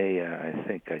 They, I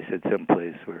think I said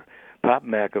someplace where Pop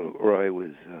McElroy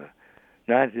was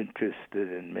not interested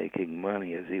in making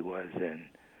money as he was in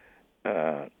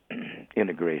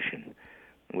integration,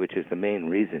 which is the main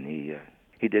reason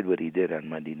he did what he did on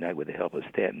Monday night with the help of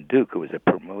Stanton Duke, who was a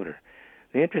promoter.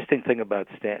 The interesting thing about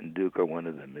Stanton Duke, or one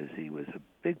of them, is he was a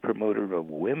big promoter of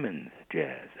women's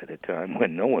jazz at a time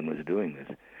when no one was doing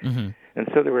this. Mm-hmm. And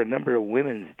so there were a number of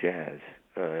women's jazz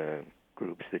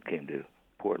groups that came to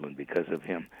Portland because of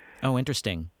him. Oh,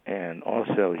 interesting. And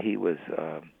also he was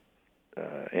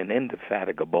an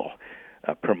indefatigable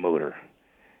promoter.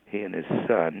 He and his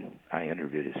son, I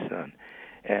interviewed his son,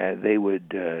 they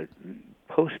would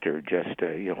poster just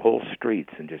whole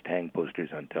streets and just hang posters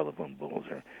on telephone poles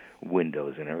or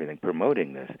windows and everything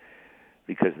promoting this,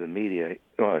 because the media,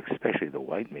 especially the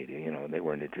white media, they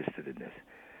weren't interested in this.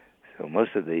 So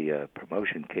most of the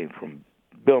promotion came from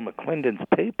Bill McClendon's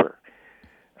paper,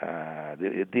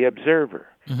 the Observer.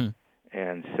 Mm-hmm.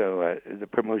 And so the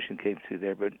promotion came through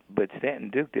there, but Stanton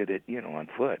Duke did it, on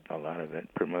foot, a lot of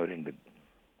it, promoting the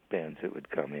bands that would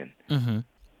come in. Mm-hmm.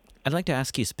 I'd like to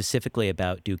ask you specifically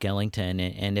about Duke Ellington,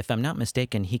 and if I'm not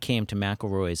mistaken, he came to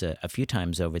McElroy's a few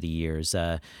times over the years.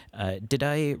 Did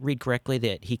I read correctly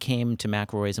that he came to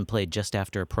McElroy's and played just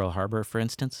after Pearl Harbor, for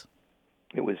instance?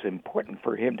 It was important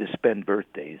for him to spend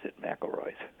birthdays at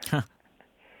McElroy's. Huh.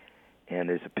 And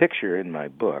there's a picture in my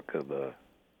book of a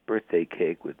birthday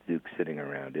cake with Duke sitting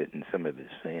around it and some of his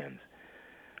fans.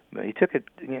 But he took it,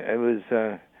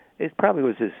 it probably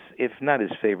was his, if not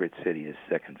his favorite city, his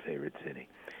second favorite city.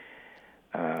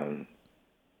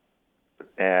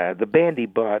 The band he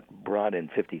brought in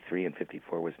 53 and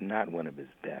 54 was not one of his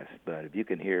best, but if you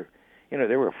can hear,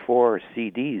 there were 4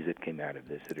 CDs that came out of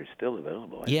this that are still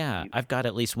available. Yeah, I've got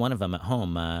at least one of them at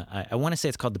home. I want to say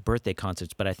it's called the Birthday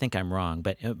Concerts, but I think I'm wrong.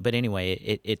 But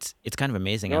anyway, it's kind of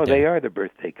amazing No, out there. they are the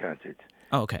birthday concerts.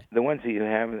 Oh, okay. The ones that you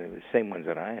have are the same ones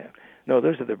that I have. No,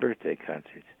 those are the birthday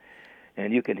concerts,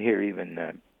 and you can hear even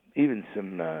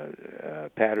some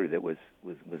patter that was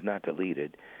not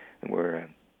deleted, where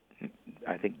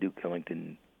I think Duke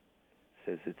Ellington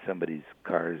says that somebody's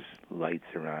car's lights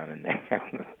are on, and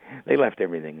they left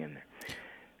everything in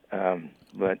there.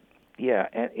 But yeah,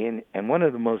 and one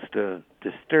of the most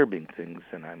disturbing things,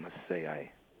 and I must say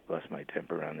I lost my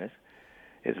temper on this,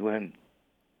 is when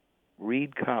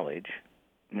Reed College,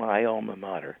 my alma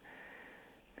mater,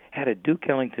 had a Duke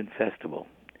Ellington festival,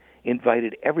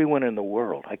 invited everyone in the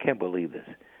world. I can't believe this.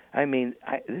 I mean,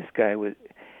 this guy was,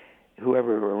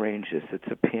 whoever arranged this,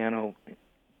 it's a piano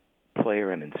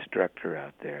player and instructor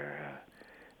out there.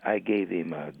 I gave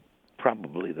him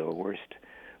probably the worst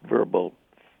verbal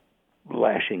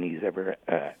lashing he's ever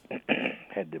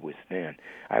had to withstand.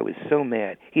 I was so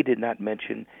mad. He didn't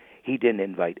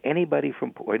invite anybody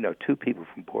from, 2 people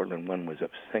from Portland. One was a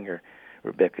singer,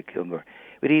 Rebecca Kilgore.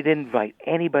 But he didn't invite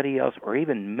anybody else or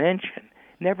even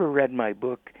never read my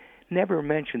book, never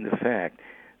mentioned the fact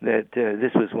that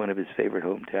this was one of his favorite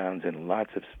hometowns, and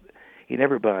he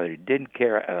never bothered, didn't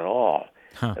care at all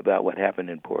about what happened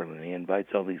in Portland. He invites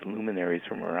all these luminaries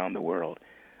from around the world.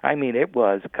 I mean, it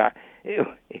was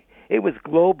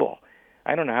global.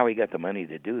 I don't know how he got the money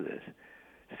to do this.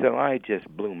 So I just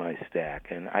blew my stack,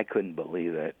 and I couldn't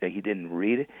believe that he didn't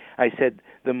read it. I said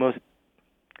the most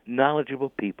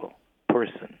knowledgeable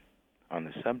person on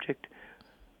the subject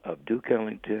of Duke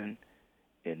Ellington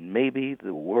and maybe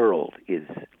the world is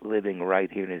living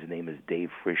right here, and his name is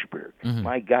Dave Frischberg. Mm-hmm.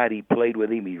 My God, he played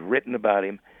with him. He's written about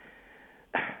him.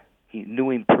 He knew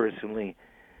him personally.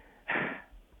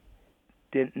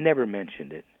 Never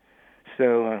mentioned it.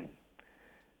 So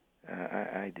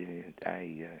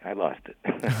I lost it.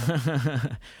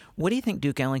 What do you think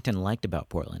Duke Ellington liked about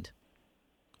Portland?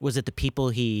 Was it the people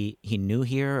he knew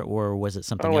here, or was it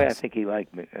something else? I think he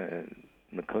liked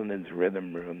McClendon's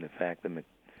Rhythm Room, the fact that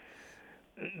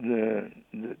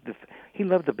he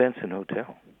loved the Benson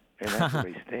Hotel, and that's where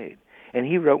he stayed. And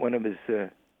he wrote one of his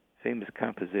famous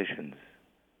compositions.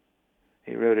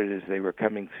 He wrote it as they were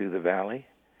coming through the valley,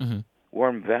 mm-hmm.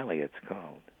 Warm Valley, it's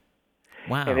called.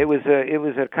 Wow! And it was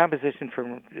a composition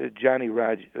from Johnny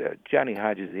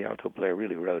Hodges, the alto player,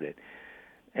 really wrote it.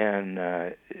 And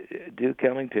Duke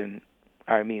Ellington,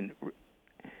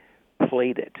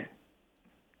 played it.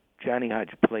 Johnny Hodge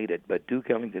played it, but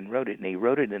Duke Ellington wrote it, and he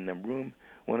wrote it in the room,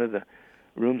 one of the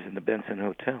rooms in the Benson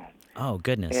Hotel. Oh,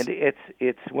 goodness! And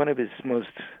it's one of his most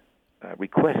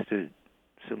requested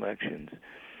selections.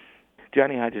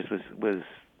 Johnny Hodges was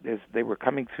as they were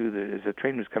coming through as the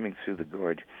train was coming through the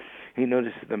gorge, he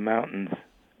noticed the mountains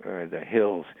or the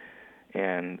hills,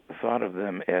 and thought of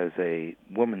them as a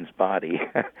woman's body,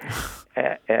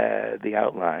 the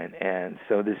outline, and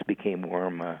so this became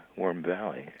Warm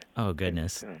Valley. Oh,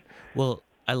 goodness. Well,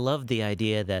 I love the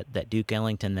idea that Duke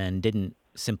Ellington then didn't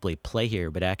simply play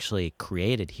here, but actually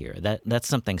created here. That's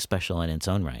something special in its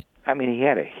own right. I mean, he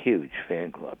had a huge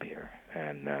fan club here,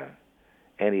 and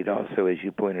he'd also, as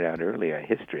you pointed out earlier, a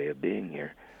history of being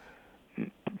here,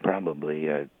 probably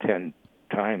 10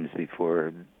 times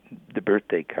before the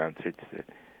birthday concerts that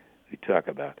we talk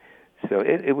about. So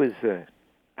it was,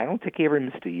 I don't think he ever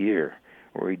missed a year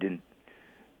where he didn't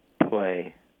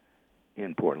play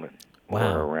in Portland or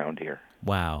around here.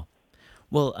 Wow.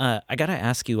 Well, I got to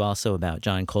ask you also about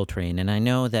John Coltrane, and I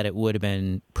know that it would have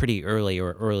been pretty early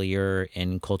or earlier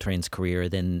in Coltrane's career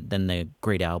than the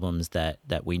great albums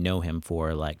that we know him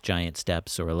for, like Giant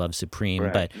Steps or Love Supreme.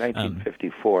 Right, but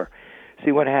 1954.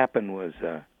 See, what happened was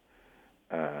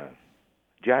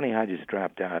Johnny Hodges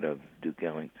dropped out of Duke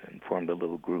Ellington, formed a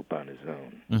little group on his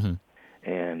own, mm-hmm.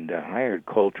 and hired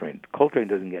Coltrane. Coltrane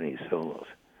doesn't get any solos.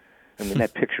 I mean,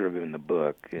 that picture of him in the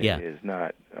book Yeah. is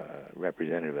not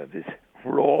representative of his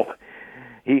role.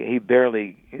 He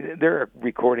barely. There are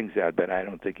recordings out, but I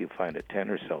don't think you'll find a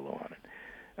tenor solo on it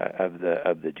of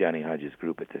the Johnny Hodges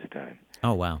group at this time.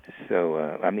 Oh, wow.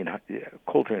 So I mean,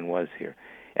 Coltrane was here.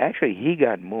 Actually, he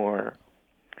got more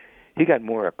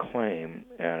acclaim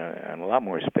and a lot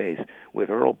more space with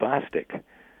Earl Bostic,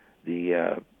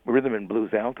 the rhythm and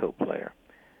blues alto player.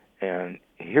 And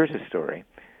here's a story.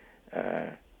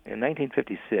 In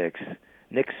 1956,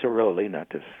 Nick Ceroli, not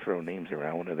to throw names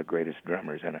around, one of the greatest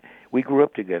drummers, and we grew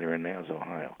up together in Niles,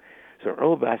 Ohio. So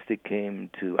Earl Bostic came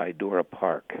to Idora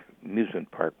Park, amusement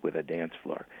park with a dance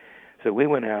floor. So we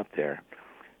went out there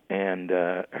and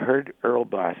heard Earl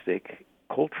Bostic.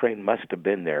 Coltrane must have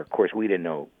been there. Of course, we didn't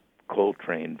know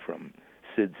Coltrane from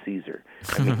Sid Caesar.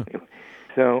 I mean,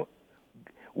 so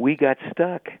we got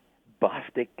stuck.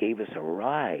 Bostic gave us a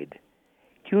ride.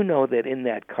 Do you know that in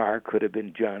that car could have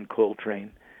been John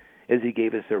Coltrane as he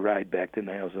gave us a ride back to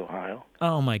Niles, Ohio?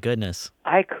 Oh, my goodness.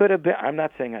 I could have been. I'm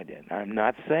not saying I did. I'm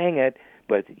not saying it,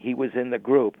 but he was in the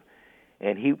group,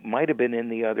 and he might have been in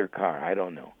the other car. I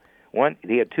don't know.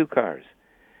 He had two cars,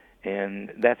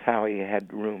 and that's how he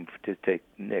had room to take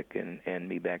Nick and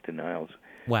me back to Niles.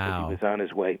 Wow. He was on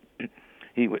his way.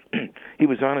 He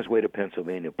was on his way to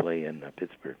Pennsylvania to play in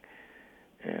Pittsburgh.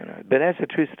 But that's a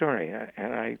true story,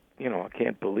 and I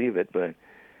can't believe it. But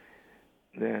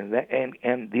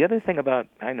and the other thing about,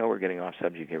 I know we're getting off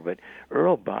subject here, but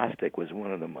Earl Bostic was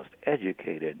one of the most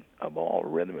educated of all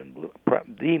rhythm and blues,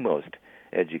 the most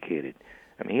educated.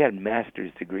 I mean, he had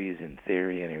master's degrees in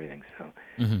theory and everything.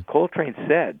 So Coltrane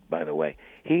said, by the way,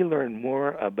 he learned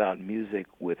more about music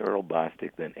with Earl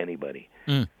Bostic than anybody.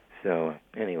 So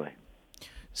anyway.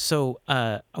 So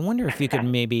I wonder if you could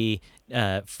maybe,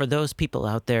 for those people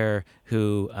out there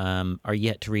who are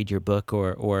yet to read your book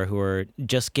or who are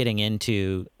just getting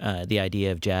into the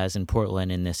idea of jazz in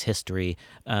Portland and this history,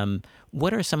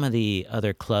 what are some of the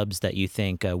other clubs that you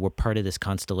think were part of this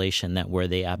constellation that were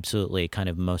the absolutely kind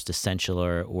of most essential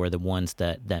or the ones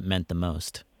that meant the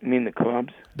most? You mean the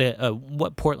clubs?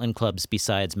 What Portland clubs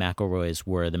besides McElroy's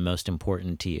were the most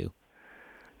important to you?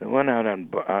 The one out on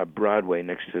Broadway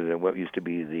next to what used to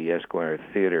be the Esquire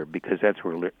Theater, because that's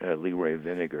where Leroy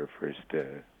Vinegar first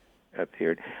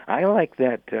appeared. I like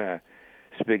that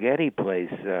spaghetti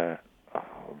place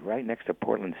right next to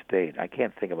Portland State. I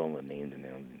can't think of all the names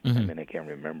now. I mean, I can't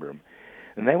remember them.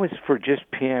 And that was for just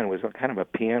piano. It was kind of a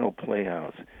piano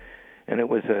playhouse. And it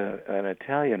was an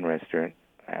Italian restaurant.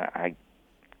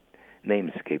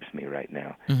 Name escapes me right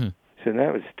now. So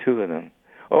that was two of them.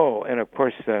 Oh, and of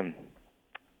course...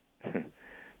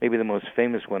 maybe the most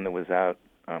famous one that was out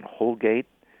on Holgate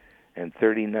and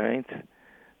 39th.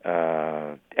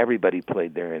 Everybody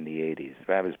played there in the 80s.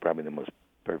 That was probably the most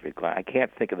perfect class. I can't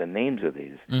think of the names of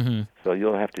these, so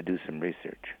you'll have to do some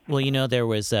research. Well, there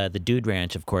was the Dude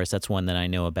Ranch, of course. That's one that I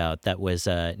know about. That was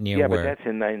near where... Yeah, but that's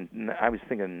I was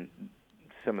thinking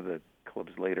some of the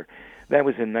clubs later. That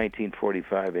was in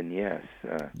 1945, and yes.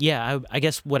 Yeah, I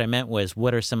guess what I meant was,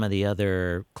 what are some of the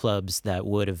other clubs that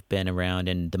would have been around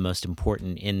and the most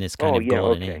important in this kind of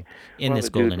golden age? The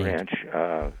Dude Ranch,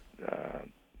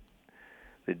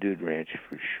 the Dude Ranch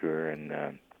for sure,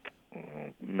 and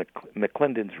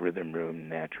McClendon's Rhythm Room,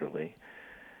 naturally.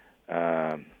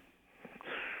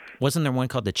 Wasn't there one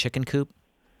called the Chicken Coop?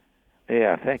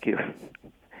 Yeah, thank you.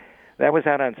 That was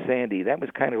out on Sandy. That was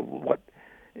kind of what...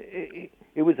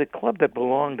 It was a club that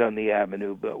belonged on the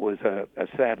avenue, but was a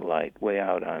satellite way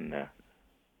out on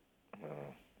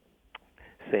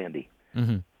Sandy,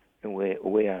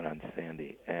 way out on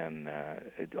Sandy. And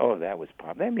that was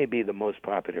that may be the most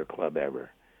popular club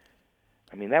ever.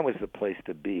 I mean, that was the place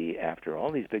to be after all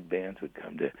these big bands would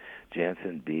come to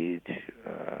Jansen Beach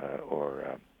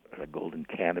or Golden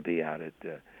Canopy out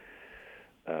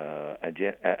at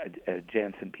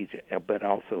Jansen Beach, but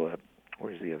also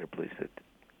where's the other place that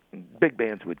big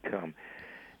bands would come,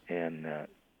 and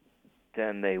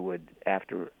then they would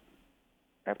after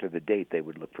the date they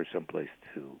would look for some place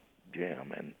to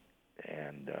jam,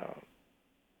 and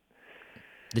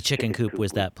the Chicken Coop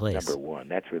was that place. Number one.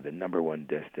 That's where the number one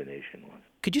destination was.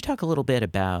 Could you talk a little bit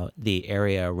about the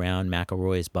area around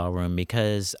McElroy's Ballroom?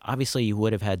 Because obviously you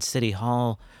would have had City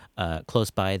Hall close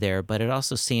by there, but it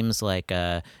also seems like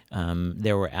there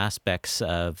were aspects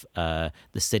of the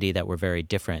city that were very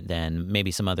different than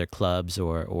maybe some other clubs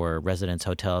or residence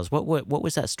hotels. What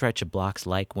was that stretch of blocks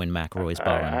like when McElroy's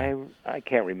Ballroom? I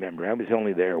can't remember. I was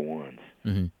only there once,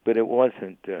 but it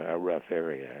wasn't a rough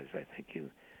area, as I think you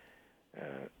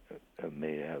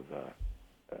may have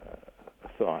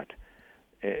thought.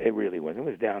 It really was. It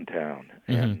was downtown,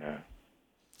 and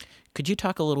Could you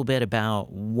talk a little bit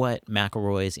about what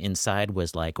McElroy's inside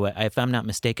was like? If I'm not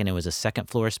mistaken, it was a second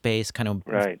floor space, kind of.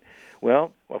 Right.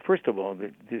 Well, first of all,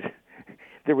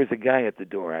 there was a guy at the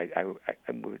door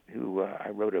who I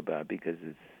wrote about because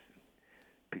it's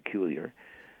peculiar.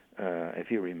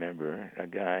 If you remember, a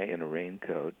guy in a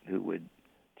raincoat who would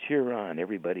cheer on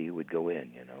everybody who would go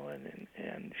in,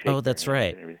 and shake. Oh, that's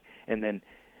right.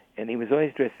 And he was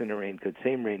always dressed in a raincoat,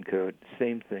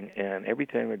 same thing. And every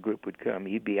time a group would come,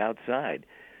 he'd be outside,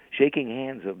 shaking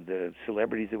hands of the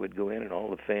celebrities that would go in and all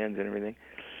the fans and everything.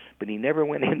 But he never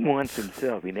went in once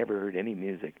himself. He never heard any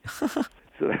music.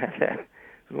 So that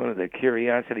was one of the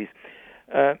curiosities.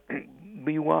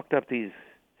 We walked up these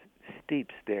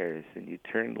steep stairs, and you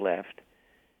turned left,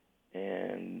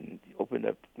 and opened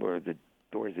up where the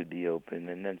doors would be open,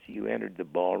 and then you entered the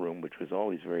ballroom, which was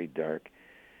always very dark.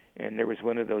 And there was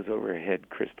one of those overhead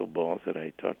crystal balls that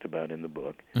I talked about in the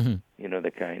book. Mm-hmm.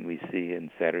 The kind we see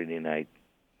in Saturday Night,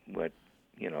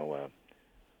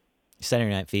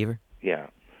 Saturday Night Fever? Yeah.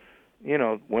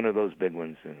 One of those big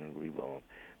ones in a revolve.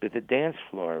 But the dance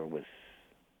floor was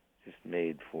just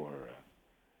made for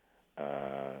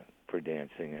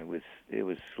dancing. It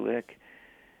was slick,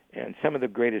 and some of the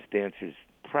greatest dancers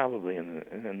probably in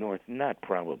the North, not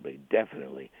probably,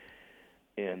 definitely,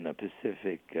 in the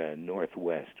Pacific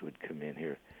Northwest would come in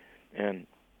here. And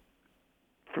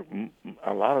for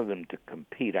a lot of them to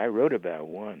compete, I wrote about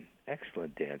one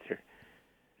excellent dancer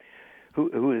who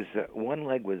was one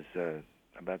leg was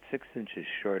about 6 inches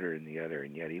shorter than the other,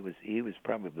 and yet he was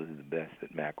probably the best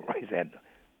that McElroy's had to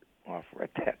offer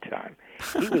at that time.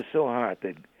 He was so hot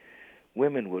that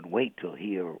women would wait till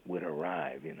he would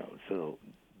arrive, so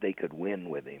they could win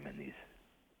with him in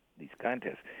these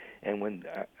contests. And when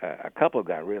a couple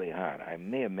got really hot, I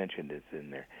may have mentioned this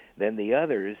in there, then the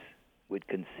others would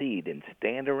concede and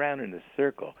stand around in a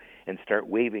circle and start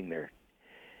waving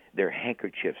their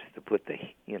handkerchiefs to put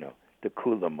to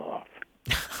cool them off.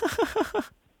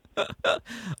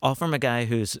 All from a guy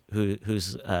whose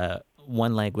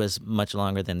one leg was much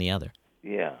longer than the other.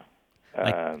 Yeah.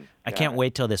 I can't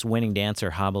wait till this winning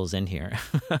dancer hobbles in here.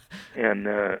 And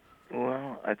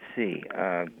let's see.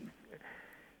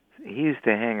 He used to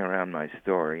hang around my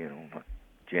store,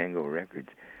 Django Records.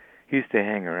 He used to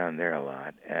hang around there a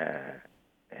lot.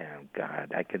 And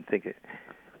God, I can think of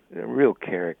a real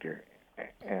character.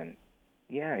 And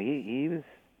yeah, he was.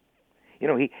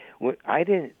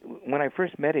 When I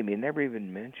first met him, he never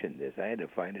even mentioned this. I had to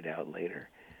find it out later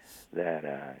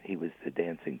that he was the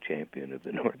dancing champion of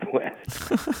the Northwest.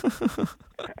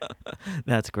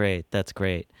 That's great.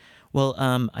 Well,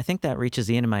 I think that reaches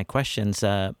the end of my questions.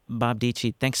 Bob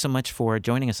Dietschy, thanks so much for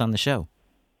joining us on the show.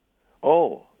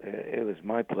 Oh, it was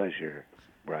my pleasure,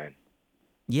 Brian.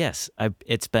 Yes,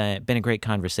 it's been a great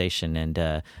conversation,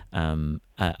 and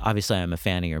obviously I'm a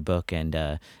fan of your book, and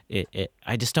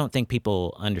I just don't think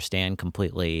people understand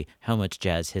completely how much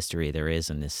jazz history there is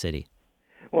in this city.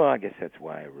 Well, I guess that's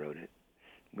why I wrote it.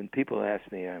 When people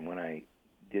ask me, when I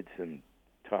did some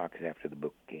talks after the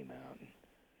book came out,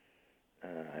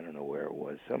 I don't know where it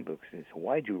was, some books, and they said,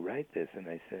 "Why'd you write this?" And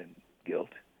I said, "Guilt."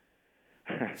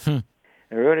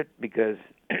 I wrote it because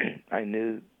I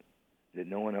knew that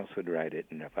no one else would write it,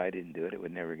 and if I didn't do it, it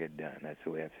would never get done. That's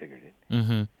the way I figured it.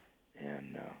 Mm-hmm.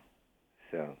 And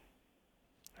so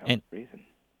that was the reason.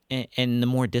 And the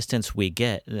more distance we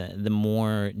get, the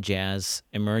more jazz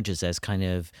emerges as kind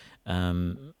of,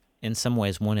 in some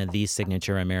ways, one of these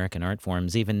signature American art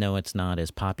forms, even though it's not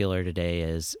as popular today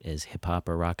as hip-hop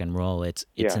or rock and roll. It's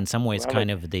in some ways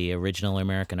kind of the original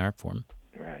American art form.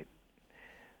 Right.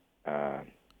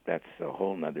 That's a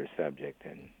whole nother subject,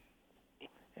 and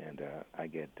I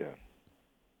can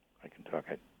talk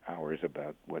hours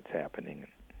about what's happening.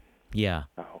 Yeah.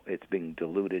 How it's being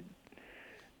diluted,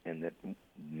 and the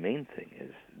main thing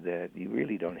is that you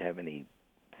really don't have any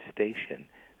station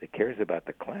that cares about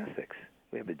the classics.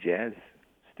 We have a jazz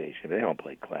station, but they don't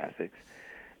play classics.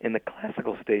 In the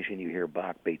classical station, you hear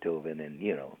Bach, Beethoven, and,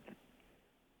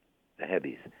 the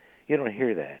heavies. You don't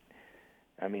hear that.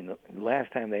 I mean, the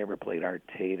last time they ever played Art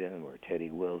Tatum or Teddy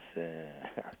Wilson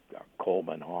or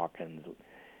Coleman Hawkins,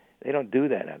 they don't do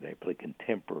that now. They play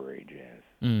contemporary jazz.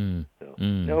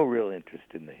 No real interest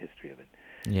in the history of it.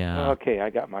 Yeah. Okay, I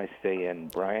got my say in,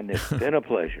 Brian. It's been a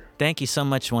pleasure. Thank you so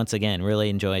much once again. Really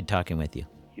enjoyed talking with you.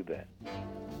 You bet.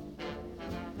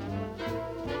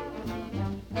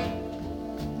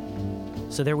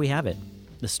 So there we have it,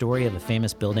 the story of a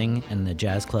famous building and the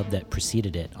jazz club that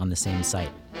preceded it on the same site.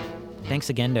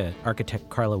 Thanks again to architect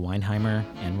Carla Weinheimer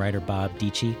and writer Bob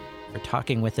Dietschy for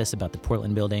talking with us about the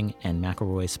Portland Building and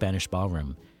McElroy's Spanish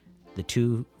Ballroom, the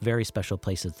two very special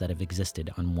places that have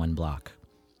existed on one block.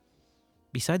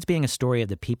 Besides being a story of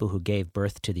the people who gave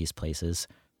birth to these places,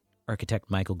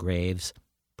 architect Michael Graves,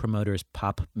 promoters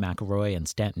Pop McElroy and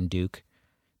Stanton Duke,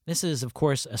 this is, of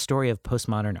course, a story of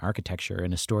postmodern architecture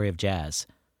and a story of jazz.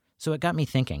 So it got me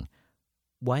thinking,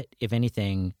 what, if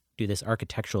anything, do this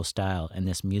architectural style and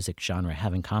this music genre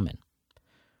have in common?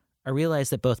 I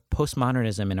realized that both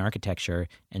postmodernism in architecture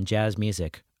and jazz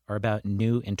music are about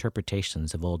new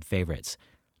interpretations of old favorites.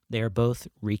 They are both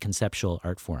reconceptual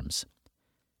art forms.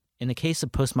 In the case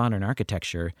of postmodern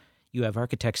architecture, you have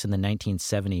architects in the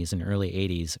 1970s and early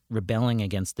 80s rebelling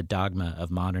against the dogma of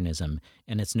modernism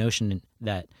and its notion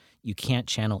that you can't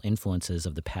channel influences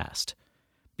of the past.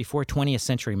 Before 20th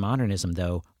century modernism,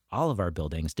 though, all of our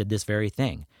buildings did this very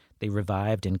thing. They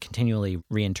revived and continually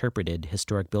reinterpreted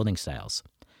historic building styles.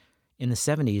 In the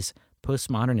 70s,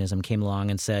 postmodernism came along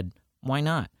and said, why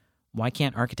not? Why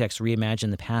can't architects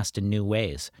reimagine the past in new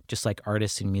ways, just like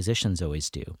artists and musicians always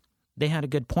do? They had a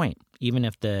good point, even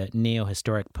if the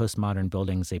neo-historic postmodern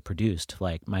buildings they produced,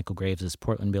 like Michael Graves'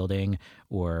 Portland building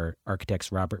or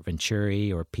architects Robert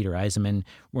Venturi or Peter Eisenman,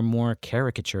 were more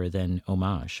caricature than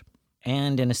homage.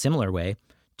 And in a similar way,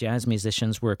 jazz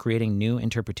musicians were creating new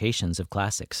interpretations of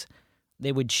classics.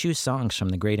 They would choose songs from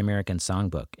the Great American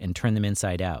Songbook and turn them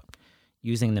inside out,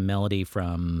 using the melody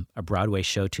from a Broadway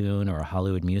show tune or a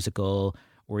Hollywood musical,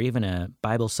 or even a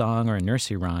Bible song or a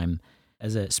nursery rhyme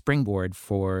as a springboard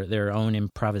for their own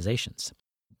improvisations.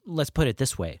 Let's put it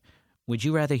this way. Would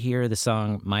you rather hear the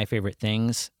song My Favorite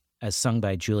Things as sung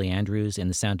by Julie Andrews in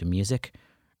The Sound of Music,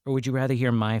 or would you rather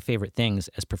hear My Favorite Things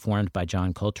as performed by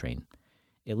John Coltrane?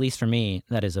 At least for me,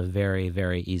 that is a very,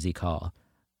 very easy call.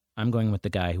 I'm going with the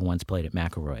guy who once played at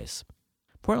McElroy's.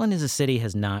 Portland as a city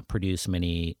has not produced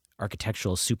many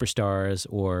architectural superstars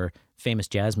or famous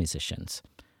jazz musicians.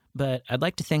 But I'd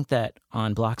like to think that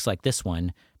on blocks like this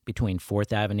one, between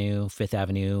 4th Avenue, 5th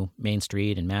Avenue, Main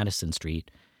Street, and Madison Street,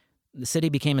 the city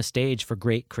became a stage for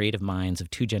great creative minds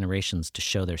of two generations to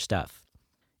show their stuff.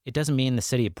 It doesn't mean the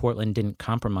city of Portland didn't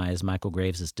compromise Michael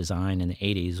Graves' design in the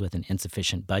 80s with an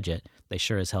insufficient budget. They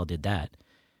sure as hell did that.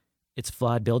 It's a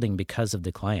flawed building because of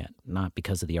the client, not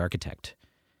because of the architect.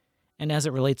 And as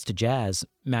it relates to jazz,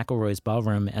 McElroy's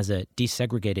Ballroom as a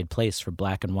desegregated place for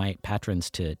black and white patrons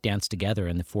to dance together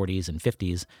in the 40s and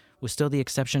 50s was still the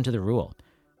exception to the rule.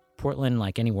 Portland,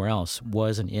 like anywhere else,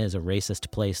 was and is a racist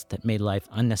place that made life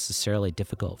unnecessarily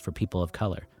difficult for people of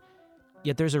color.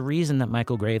 Yet there's a reason that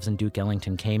Michael Graves and Duke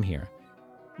Ellington came here.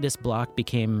 This block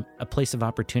became a place of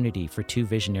opportunity for two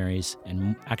visionaries,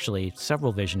 and actually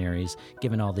several visionaries,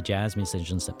 given all the jazz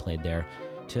musicians that played there,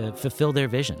 to fulfill their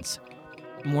visions.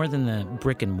 More than the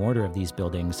brick and mortar of these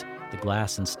buildings, the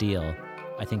glass and steel,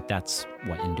 I think that's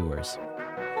what endures.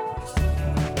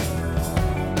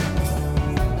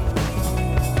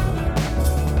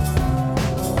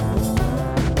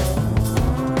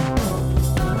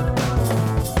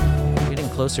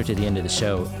 Closer to the end of the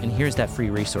show, and here's that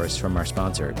free resource from our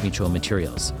sponsor, Mutual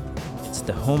Materials. It's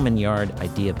the Home and Yard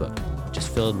Idea Book, which is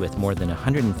filled with more than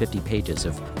 150 pages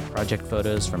of project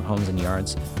photos from homes and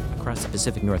yards across the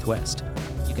Pacific Northwest.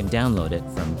 You can download it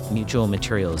from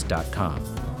mutualmaterials.com.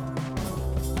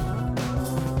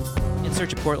 In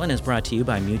Search of Portland is brought to you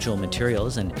by Mutual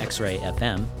Materials and X-Ray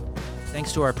FM.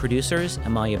 Thanks to our producers,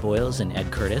 Amalia Boyles and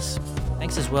Ed Curtis.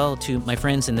 Thanks as well to my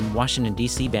friends in the Washington,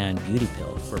 D.C. band Beauty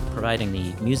Pill for providing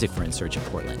the music for In Search of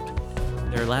Portland.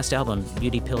 Their last album,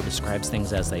 Beauty Pill Describes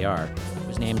Things As They Are,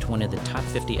 was named one of the top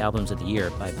 50 albums of the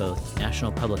year by both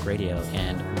National Public Radio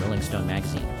and Rolling Stone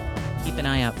magazine. Keep an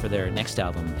eye out for their next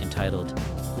album entitled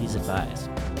Please Advise.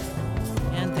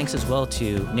 And thanks as well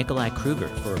to Nikolai Kruger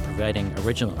for providing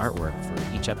original artwork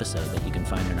for each episode that you can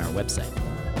find on our website.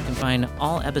 You can find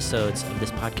all episodes of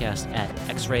this podcast at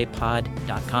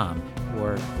xraypod.com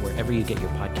or wherever you get your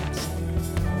podcasts.